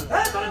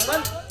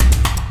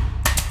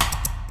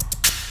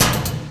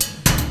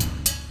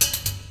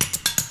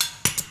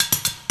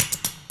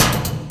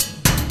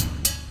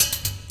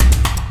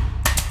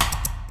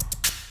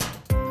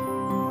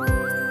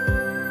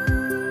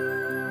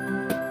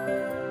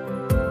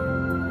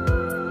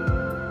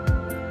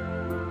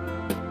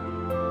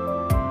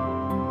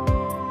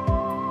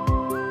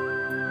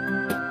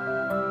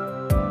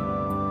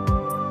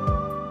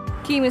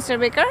 কি মিস্টার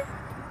বেকার,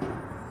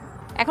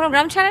 এখনো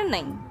গ্রাম ছাড়েন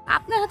নাই?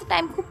 আপনার হাতে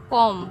টাইম খুব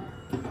কম,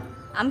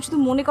 আমি শুধু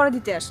মনে করে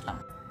দিতে আসলাম।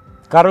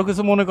 কারো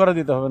কিছু মনে করে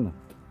দিতে হবে না,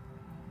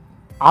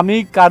 আমি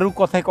কারো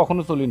কথায়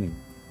কখনো চলিনি।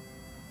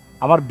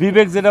 আমার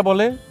বিবেক যেটা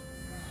বলে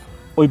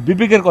ওই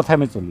বিবেকের কথা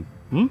আমি চলি।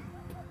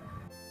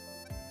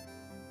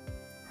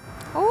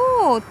 ও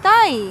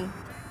তাই,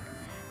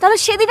 তাহলে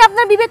সেদিন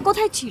আপনার বিবেক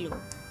কোথায় ছিল?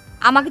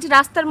 আমাকে যে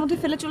রাস্তার মধ্যে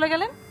ফেলে চলে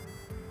গেলেন।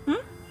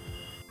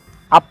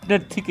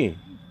 আপনার থেকে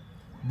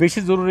বেশি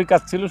জরুরি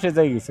কাজ ছিল, সে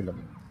জায়গায় গেছিলাম।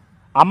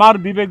 আমার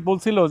বিবেক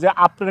বলছিল যে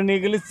আপনারা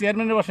নিয়ে গেলে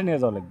চেয়ারম্যানের বাসায়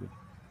নিয়ে যাওয়া লাগবে,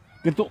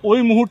 কিন্তু ওই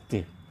মুহূর্তে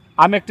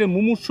আমি একটা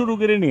মুমূর্ষু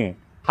রোগীর নিয়ে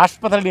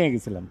হাসপাতালে নিয়ে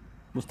গেছিলাম,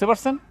 বুঝতে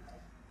পারছেন?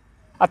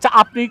 আচ্ছা,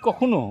 আপনি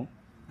কখনো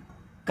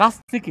কাছ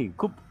থেকে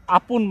খুব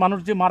আপন মানুষ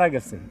যে মারা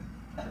গেছে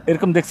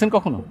এরকম দেখছেন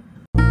কখনো?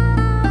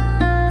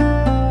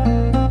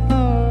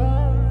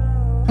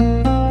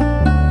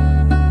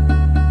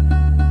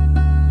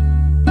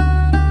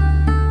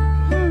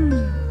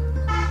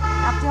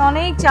 আপনি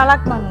অনেক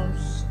চালাক মানুষ,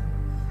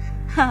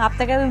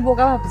 আপনাকে আমি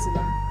বোকা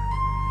ভাবছিলাম।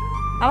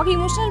 আমাকে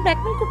ইমোশনাল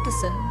ব্ল্যাকমেল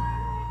করতেছেন?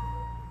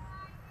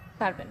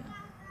 পারবেন না।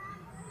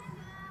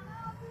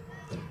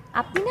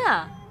 আপনি না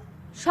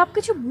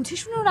সবকিছু বুঝে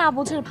শুনে না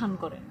বোঝার ভান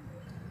করেন।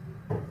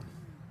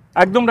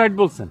 একদম রাইট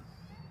বলছেন,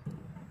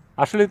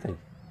 আসলে তাই।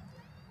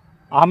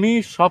 আমি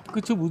সব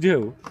কিছু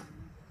বুঝেও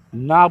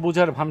না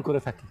বোঝার ভান করে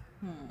থাকি,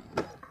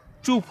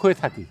 চুপ হয়ে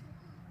থাকি।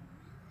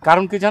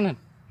 কারণ কি জানেন?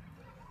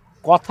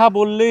 কথা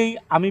বললেই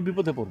আমি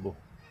বিপদে পড়ব।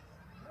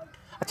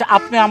 আচ্ছা,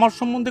 আপনি আমার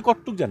সম্বন্ধে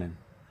কতটুকু জানেন?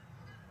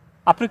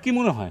 আপনার কি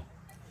মনে হয়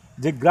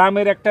যে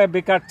গ্রামের একটা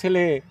বেকার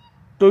ছেলে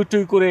টই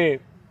টই করে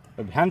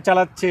ভ্যান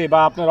চালাচ্ছে বা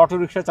আপনার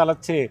অটোরিকশা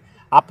চালাচ্ছে,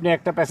 আপনি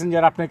একটা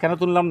প্যাসেঞ্জার, আপনি কেন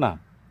তুললাম না?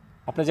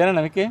 আপনি জানেন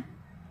আমি কে?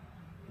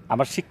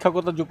 আমার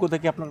শিক্ষাগত যোগ্যতা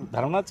কি আপনার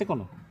ধারণা আছে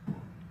কোনো?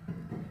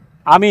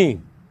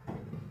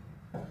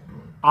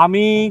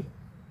 আমি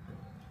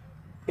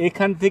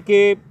এখান থেকে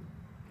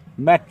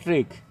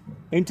matric,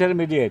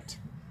 intermediate,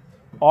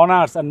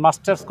 honours and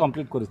masters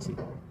complete করেছি,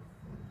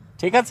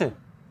 ঠিক আছে?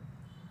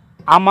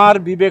 আমার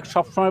বিবেক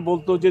সবসময়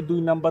বলতো যে 2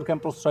 নাম্বারকে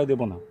আমি প্রশ্রয়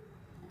দেব না,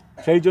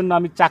 সেই জন্য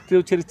আমি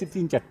চাকরিও ছেড়েছি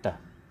 3-4টা।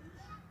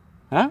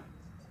 হ্যাঁ,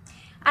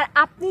 আর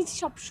আপনি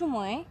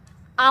সবসময়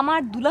আমার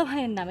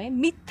দুলাভাইয়ের নামে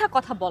মিথ্যা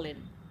কথা বলেন,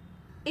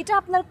 এটা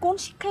আপনার কোন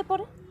শিক্ষায়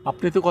পড়ে?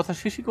 আপনি তো কথা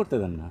শেষই করতে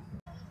দেন না।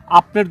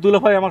 আপনার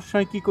দুলাভাই আমার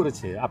সঙ্গে কি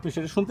করেছে আপনি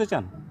সেটা শুনতে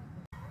চান?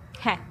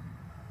 হ্যাঁ,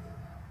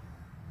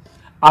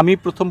 আমি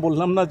প্রথম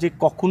বললাম না যে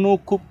কখনো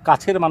খুব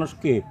কাছের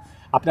মানুষকে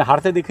আপনি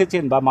হারতে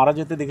দেখেছেন বা মারা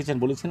যেতে দেখেছেন,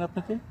 বলেছেন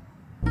আপনাকে?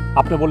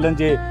 আপনি বললেন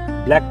যে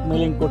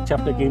ব্ল্যাকমেলিং করছে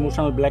আপনাকে,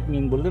 ইমোশনাল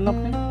ব্ল্যাকমেলিং বললেন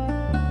আপনি।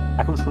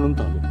 এখন শুনুন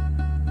তাহলে,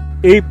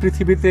 এই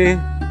পৃথিবীতে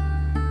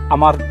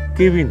আমার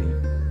কেউই নেই।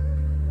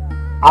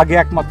 আগে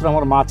একমাত্র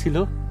আমার মা ছিল,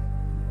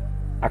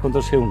 এখন তো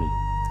সেও নেই।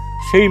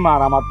 সেই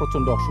মার আমার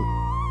প্রচণ্ড অসুখ,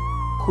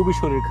 খুবই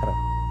শরীর খারাপ।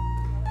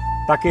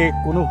 তাকে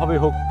কোনোভাবে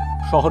হোক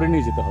শহরে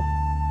নিয়ে যেতে হবে,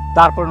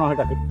 তারপরে নয়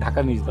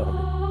ঢাকা নিয়ে যেতে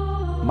হবে।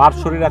 মার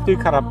শরীর এতই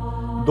খারাপ,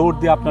 দৌড়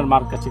দিয়ে আপনার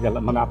মার কাছে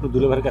গেলাম, মানে আপনার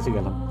দুলাভাইয়ের কাছে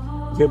গেলাম,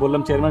 যে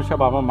বললাম চেয়ারম্যান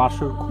সাহেব আমার মার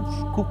শরীর খুব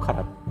খুব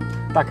খারাপ,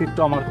 তাকে একটু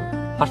আমার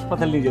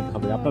হাসপাতালে নিয়ে যেতে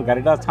হবে, আপনার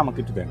গাড়িটা আছে আমাকে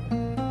একটু দেন।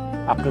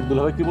 আপনার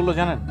দুলাভাই কি বললো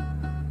জানেন?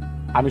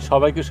 আমি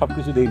সবাইকে সব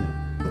কিছু দিই না,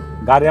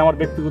 গাড়ি আমার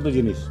ব্যক্তিগত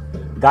জিনিস,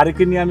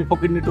 গাড়িকে নিয়ে আমি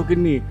ফকিরনি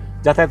টকিরনি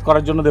যাতায়াত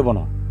করার জন্য দেব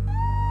না।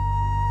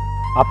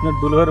 আপনার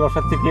দুলাভাইয়ের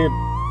বাসার থেকে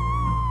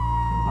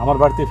আমার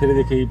বাড়িতে ফিরে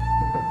দেখি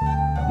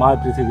মা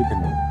পৃথিবীতে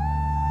নেই,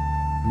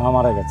 মা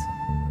মারা গেছে।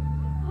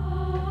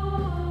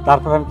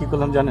 তারপর আমি কি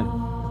করলাম জানেন?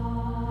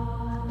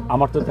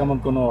 আমার তো তেমন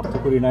কোনো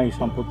অর্থকরী নাই,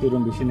 সম্পত্তি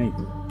এরকম বেশি নেই।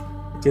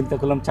 চিন্তা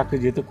করলাম চাকরি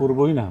যেহেতু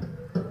করবোই না,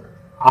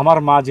 আমার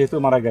মা যেহেতু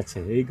মারা গেছে,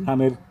 এই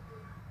গ্রামের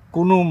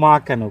কোনো মা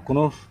কেন,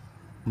 কোনো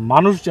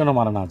মানুষ যেন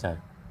মারা না যায়,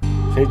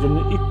 সেই জন্য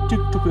একটু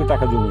একটু করে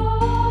টাকা জমি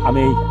আমি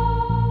এই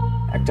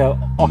একটা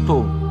অটো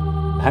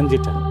ভ্যান,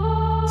 যেটা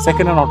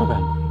সেকেন্ড হ্যান্ড অটো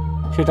ভ্যান,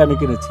 সেটা আমি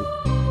কিনেছি,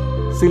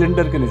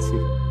 সিলিন্ডার কিনেছি,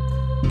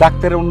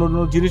 ডাক্তারের অন্য অন্য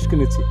জিনিস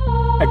কিনেছি,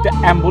 একটা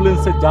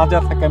অ্যাম্বুলেন্সের যা যা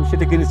থাকে আমি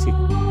সেটা কিনেছি,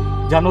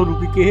 যেন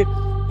রুগীকে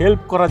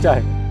হেল্প করা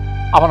যায়।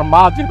 আমার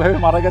মা যেভাবে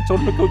মারা গেছে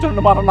অন্য কেউ যেন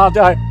মারা না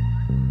যায়,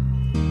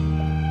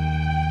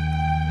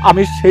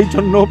 আমি সেই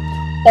জন্য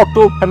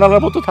অটো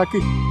ভ্যানার মতো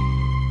থাকি।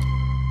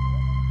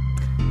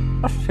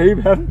 আর সেই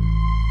ভ্যান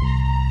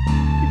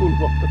কি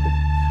বলবো আপনাকে,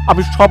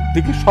 আমি সব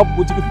দিকে সব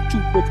বুঝে কিন্তু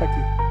চুপ হয়ে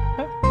থাকি,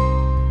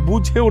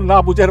 বুঝেও না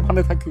বুঝার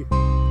ভানে থাকি।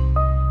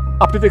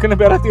 আপনি তো এখানে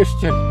বেড়াতে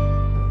এসছেন,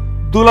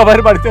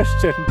 দুলাভাইয়ের বাড়িতে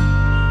এসছেন,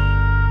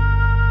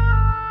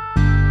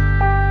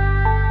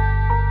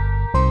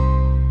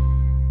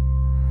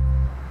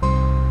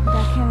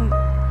 দেখেন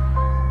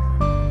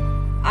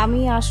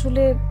আমি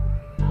আসলে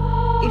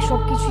এসব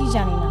কিছুই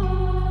জানি না।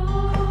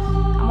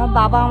 আমার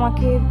বাবা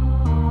আমাকে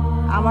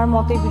আমার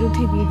মতের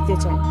বিরুদ্ধে বিয়ে দিতে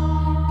চায়,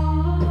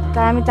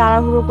 তাই আমি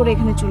তাড়াহুড়ো করে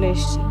এখানে চলে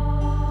এসেছি।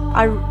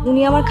 আর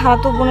উনি আমার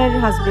খালাতো বোনের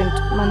হাজবেন্ড,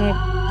 মানে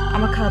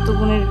আমার খালাতো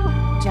বোনের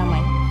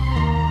জামাই।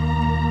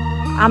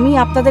 আমি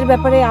আপনাদের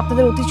ব্যাপারে,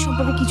 আপনাদের অতীত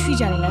সম্পর্কে কিছুই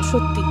জানি না,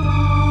 সত্যি।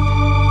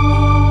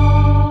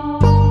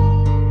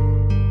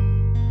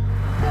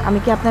 আমি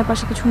কি আপনার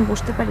পাশে কিছুক্ষণ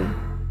বসতে পারি?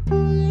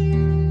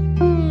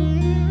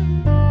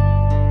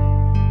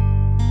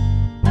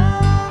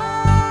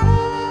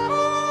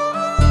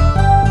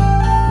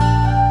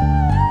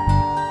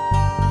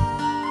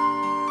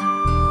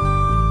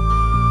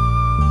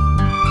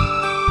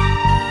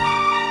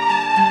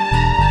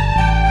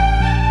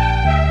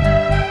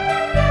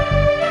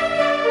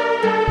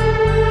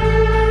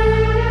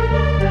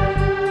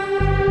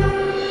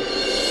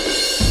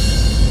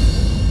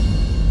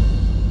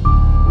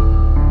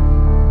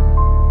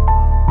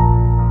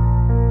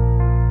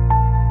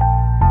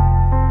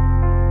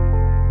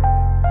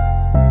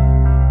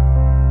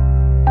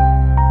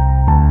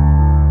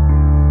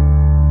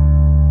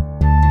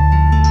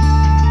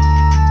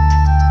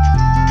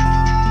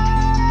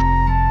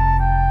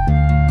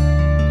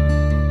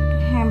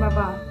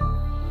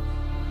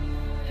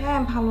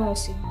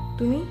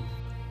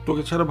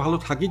 ছাড়া ভালো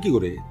থাকি কি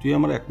করে? তুই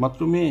আমার একমাত্র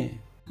মেয়ে।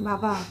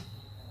 বাবা,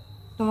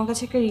 তোমার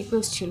কাছে একটা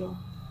রিকোয়েস্ট ছিল।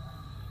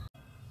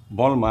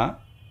 বল মা,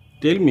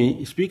 tell me,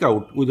 speak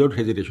out without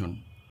hesitation.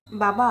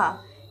 বাবা,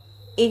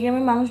 এই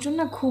গ্রামের মানুষজন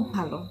না খুব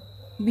ভালো,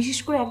 বিশেষ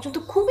করে একজন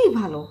তো খুবই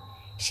ভালো।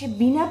 সে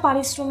বিনা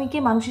পারিশ্রমিকে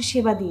মানুষের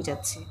সেবা দিয়ে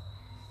যাচ্ছে।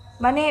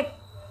 মানে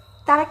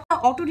তার একটা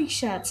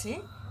অটোরিকশা আছে,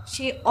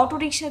 সে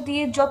অটোরিকশা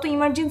দিয়ে যত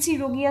ইমার্জেন্সি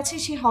রোগী আছে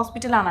সে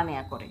হসপিটালে আনা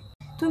নেওয়া করে।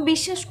 তুমি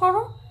বিশ্বাস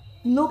করো,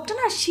 লোকটা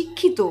না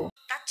শিক্ষিত,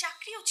 তার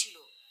চাকরিও ছিল,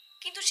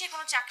 কিন্তু সে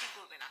কোনো চাকরি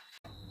করবে না।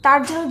 তার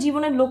যেন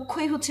জীবনের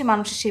লক্ষ্যই হচ্ছে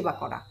মানুষের সেবা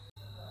করা।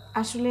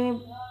 আসলে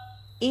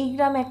এই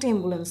গ্রামে একটা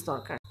অ্যাম্বুলেন্স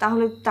দরকার,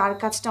 তাহলে তার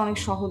কাজটা অনেক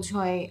সহজ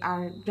হয়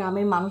আর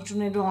গ্রামের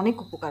মানুষজনেরও অনেক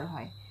উপকার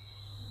হয়।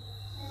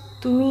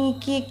 তুমি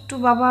কি একটু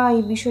বাবা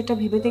এই বিষয়টা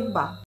ভেবে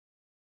দেখবা?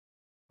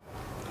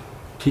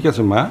 ঠিক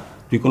আছে মা,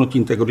 তুই কোনো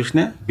চিন্তা করিস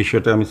না,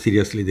 বিষয়টা আমি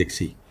সিরিয়াসলি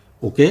দেখছি।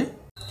 ওকে,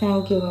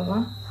 থ্যাংক ইউ বাবা।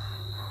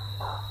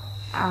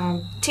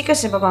 ঠিক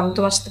আছে বাবা, আমি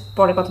তোমার সাথে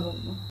পরে কথা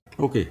বলবো।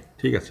 ওকে,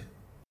 ঠিক আছে।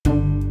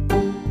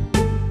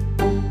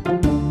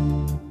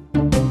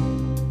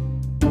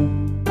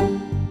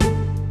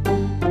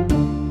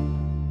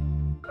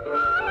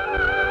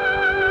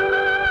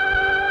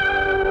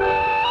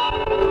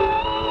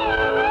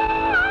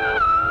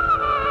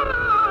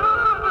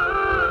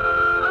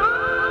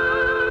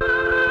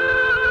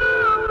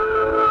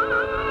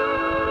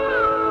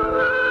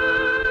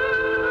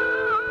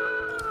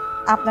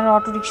 আপনার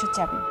অটোরিকশার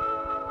চাবি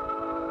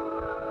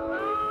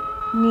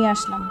নিয়ে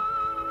আসলাম,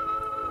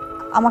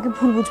 আমাকে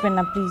ভুল বুঝবেন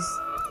না প্লিজ।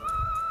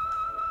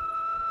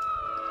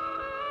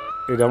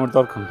 এটা আমার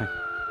দরকার নেই।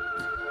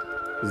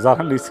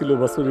 যারা নিছিল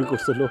বা চুরি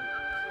করছিল,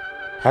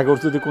 হ্যাঁ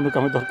যদি কোনো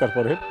কামে দরকার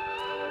পড়ে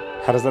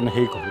হ্যাঁ যেন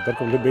হেই করে,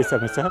 দরকার হলে বেচা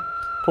মেচা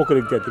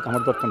ফকরিক দিয়ে দিক,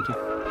 আমার দরকার নেই।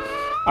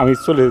 আমি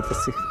চলে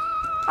যেতেছি।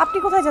 আপনি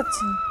কোথায়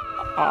যাচ্ছেন?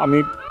 আমি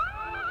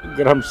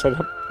গ্রাম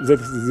সাহেব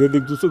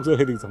যেদিক দুচোখ যায়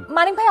সেদিক যাবো।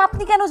 মানিক ভাই,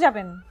 আপনি কেন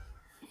যাবেন?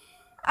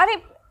 আরে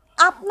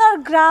আপনার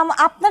গ্রাম,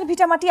 আপনার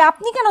ভিটামাটি,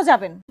 আপনি কেন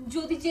যাবেন?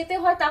 যদি যেতে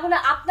হয় তাহলে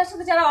আপনার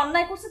সাথে যারা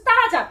অন্যায় করছে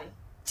তারা যাবে,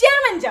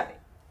 চেয়ারম্যান যাবে।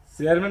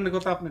 চেয়ারম্যানের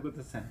কথা আপনি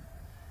করতেছেন,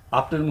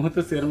 আপনার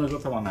মুহূর্তে চেয়ারম্যানের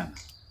কথা মানায় না।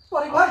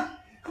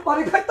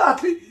 মানিক ভাই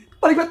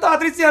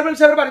তাড়াতাড়ি চেয়ারম্যান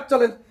সাহেবের বাড়ি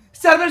চলেন।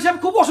 চেয়ারম্যান সাহেব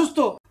খুব অসুস্থ।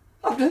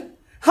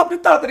 আপনি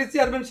তাড়াতাড়ি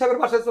চেয়ারম্যান সাহেবের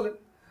বাসায় চলেন।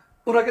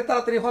 ওনাকে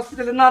তাড়াতাড়ি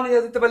হসপিটালে না নিয়ে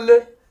যেতে পারলে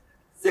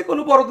যে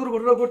কোনো বড়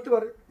দুর্ঘটনা ঘটতে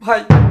পারে।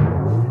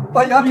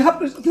 ভাই আমি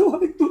আপনার সাথে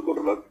অনেক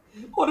দুর্ঘটনা,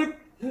 অনেক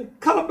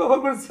খারাপ ব্যবহার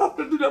করেছি।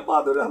 আপনার দুটো পা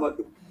ধরে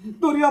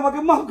আমাকে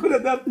মাফ করে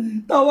দেন,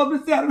 তাও আপনি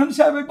চেয়ারম্যান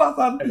সাহেবের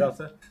বাঁচান।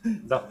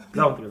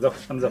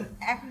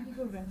 এখন কি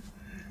করবেন?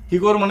 কি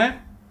করব মানে?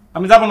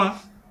 আমি যাব না।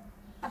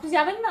 আপনি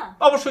যাবেন না?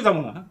 অবশ্যই যাব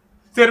না।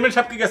 চেয়ারম্যান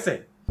সাহেব কি গেছে,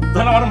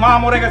 ধরুন আমার মা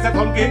মরে গেছে,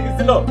 তখন কে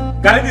দিছিল,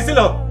 গাড়ি দিছিল,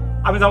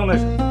 আমি যাব না।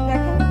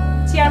 দেখেন,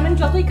 চেয়ারম্যান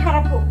যতই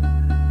খারাপ হোক,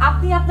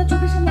 আপনি আপনার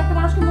চোখের সামনে একটা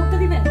মানুষকে মরতে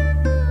দিবেন?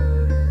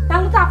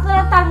 তাহলে তো আপনার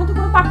আর তার মধ্যে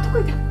কোনো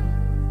পার্থক্যই থাকবে না।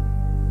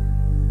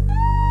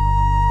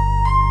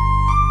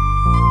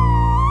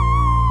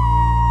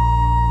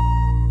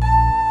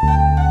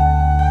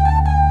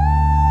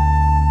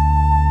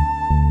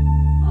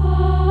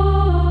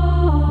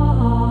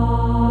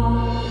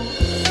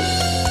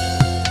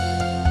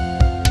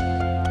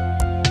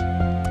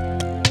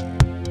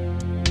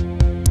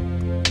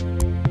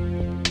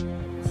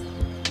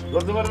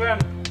 ধরতে পারবেন?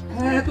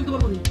 হ্যাঁ, তুলতে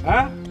পারবো।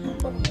 হ্যাঁ,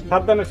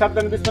 সাবধানে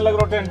সাবধানে, বিসমিল্লাহ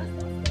করে ওঠেন,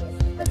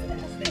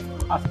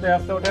 আস্তে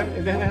আস্তে ওঠেন।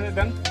 এই দেখেন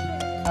দেন,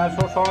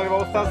 সবার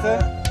ব্যবস্থা আছে।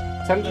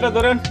 স্যান্ডেলটা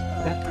ধরেন,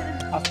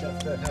 আস্তে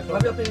আস্তে।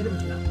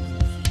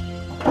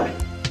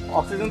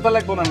 অক্সিজেন তো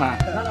লাগবো না?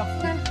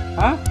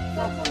 হ্যাঁ,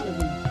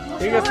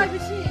 ঠিক আছে।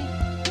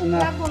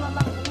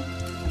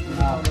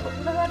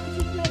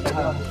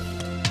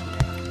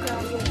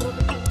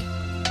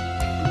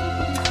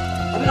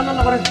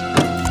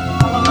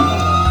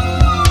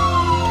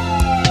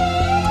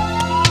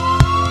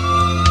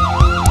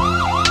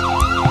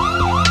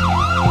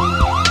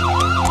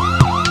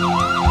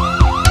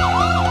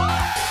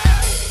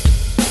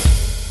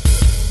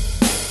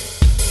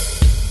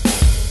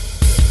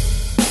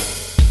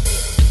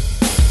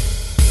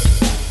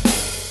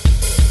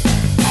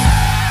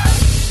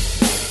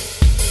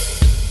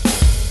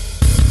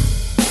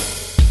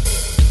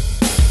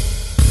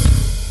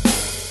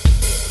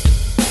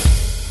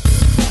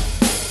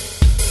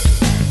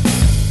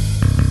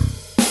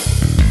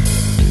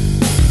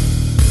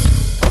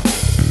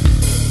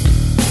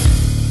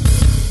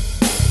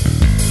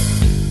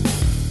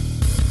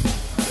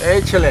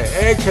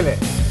 এই ছেলে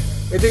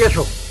এদিকে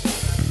এসো।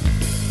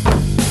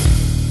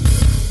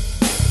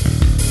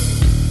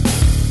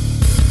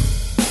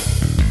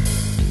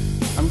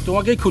 আমি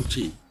তোমাকেই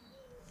খুঁজছি,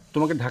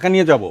 তোমাকে ঢাকা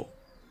নিয়ে যাব,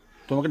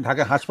 তোমাকে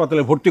ঢাকা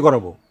হাসপাতালে ভর্তি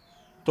করাবো।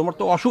 তোমার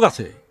তো অসুখ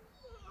আছে।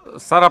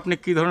 স্যার, আপনি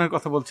কি ধরনের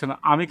কথা বলছেন?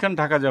 আমি কেন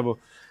ঢাকা যাব?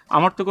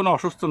 আমার তো কোনো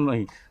অসুস্থ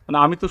নই, মানে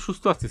আমি তো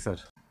সুস্থ আছি স্যার।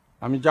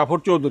 আমি জাফর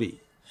চৌধুরী,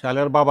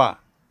 শায়লার বাবা।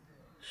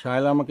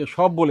 শায়লা আমাকে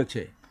সব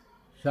বলেছে।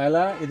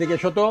 শায়লা, এদিকে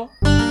এসো তো।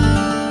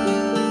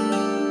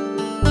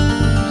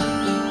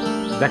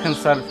 দেখেন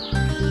স্যার,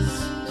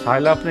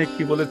 শায়লা আপনি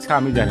কি বলেছে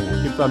আমি জানি না,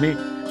 কিন্তু আমি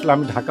আসলে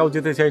আমি ঢাকাও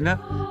যেতে চাই না,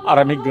 আর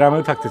আমি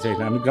গ্রামেও থাকতে চাই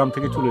না, আমি গ্রাম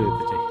থেকে চলে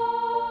যেতে চাই।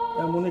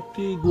 এমন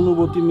একটি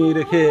গুণবতী মেয়ে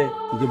রেখে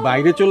যে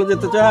বাইরে চলে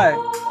যেতে চায়,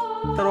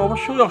 তার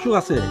অবশ্যই অসুখ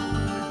আছে,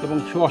 এবং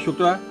সে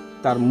অসুখটা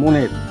তার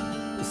মনের।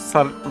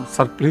 স্যার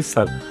স্যার প্লিজ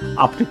স্যার,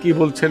 আপনি কি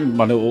বলছেন,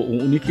 মানে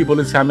উনি কি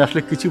বলেছে আমি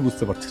আসলে কিছু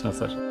বুঝতে পারছি না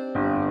স্যার।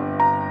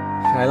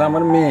 শায়লা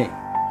আমার মেয়ে,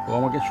 ও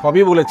আমাকে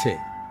সবই বলেছে।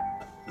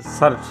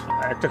 স্যার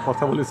একটা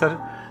কথা বলি স্যার,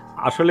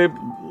 আসলে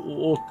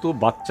ও তো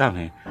বাচ্চা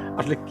মেয়ে,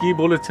 আসলে কি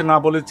বলেছে না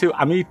বলেছে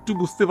আমি একটু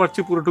বুঝতে পারছি,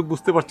 পুরোটুকু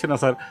বুঝতে পারছি না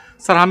স্যার।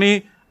 স্যার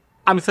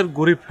আমি স্যার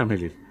গরিব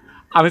ফ্যামিলির,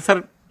 আমি স্যার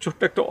ছোট্ট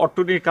একটা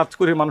অটো নিয়ে কাজ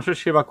করি, মানুষের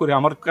সেবা করি,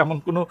 আমার এমন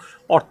কোনো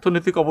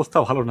অর্থনৈতিক অবস্থা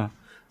ভালো না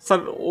স্যার।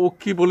 ও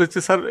কি বলেছে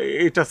স্যার,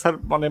 এটা স্যার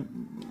মানে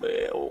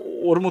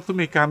ওর মতো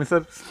মেয়েকে আমি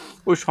স্যার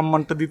ওই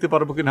সম্মানটা দিতে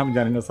পারবো কিনা আমি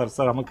জানি না স্যার।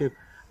 স্যার আমাকে,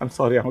 আমি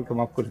সরি, আমাকে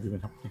মাফ করে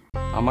দেবেন আপনি।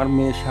 আমার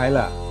মেয়ে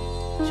শায়লা,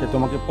 সে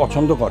তোমাকে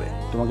পছন্দ করে,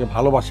 তোমাকে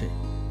ভালোবাসে,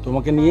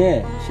 তোমাকে নিয়ে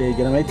সে এই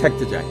গ্রামেই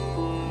থাকতে চায়।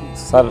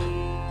 স্যার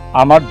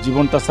আমার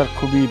জীবনটা স্যার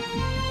খুবই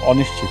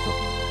অনিশ্চিত,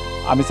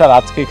 আমি স্যার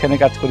আজকে এখানে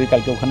কাজ করি,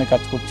 কালকে ওখানে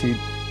কাজ করছি,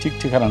 ঠিক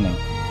ঠিকানা নেই।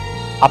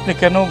 আপনি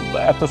কেন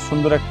এত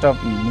সুন্দর একটা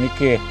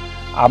মেয়েকে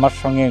আমার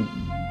সঙ্গে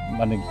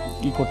মানে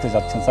ই করতে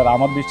যাচ্ছেন স্যার?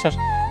 আমার বিশ্বাস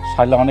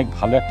শায়লা অনেক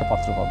ভালো একটা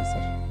পাত্র পাবে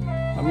স্যার।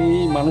 আমি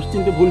মানুষ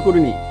চিনতে ভুল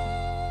করিনি,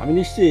 আমি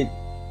নিশ্চিত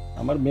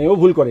আমার মেয়েও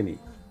ভুল করেনি।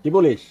 কি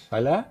বলিস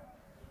শায়লা?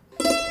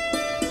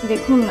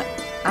 দেখুন,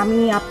 আমি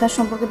আপনার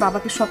সম্পর্কে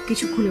বাবাকে সব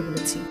কিছু খুলে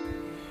বলেছি।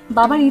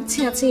 বাবার ইচ্ছে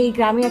আছে এই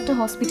গ্রামে একটা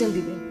হসপিটাল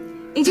দিবে।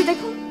 এই যে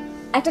দেখুন,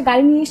 একটা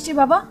গাড়ি নিয়ে এসছে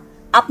বাবা,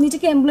 আপনি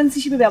এটাকে অ্যাম্বুলেন্স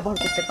হিসেবে ব্যবহার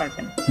করতে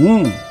পারবেন।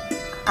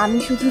 আমি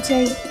শুধু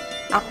চাই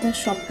আপনার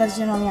সব কাজ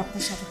যেন আমি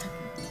আপনার সাথে থাকি।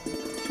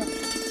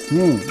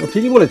 ও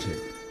ঠিকই বলেছে।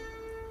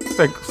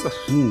 Thank you sir.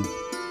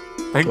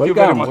 Thank you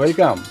very welcome, much.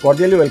 Welcome,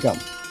 cordially welcome.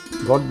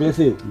 God bless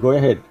you, go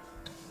ahead.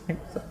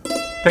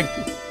 Thank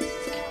you.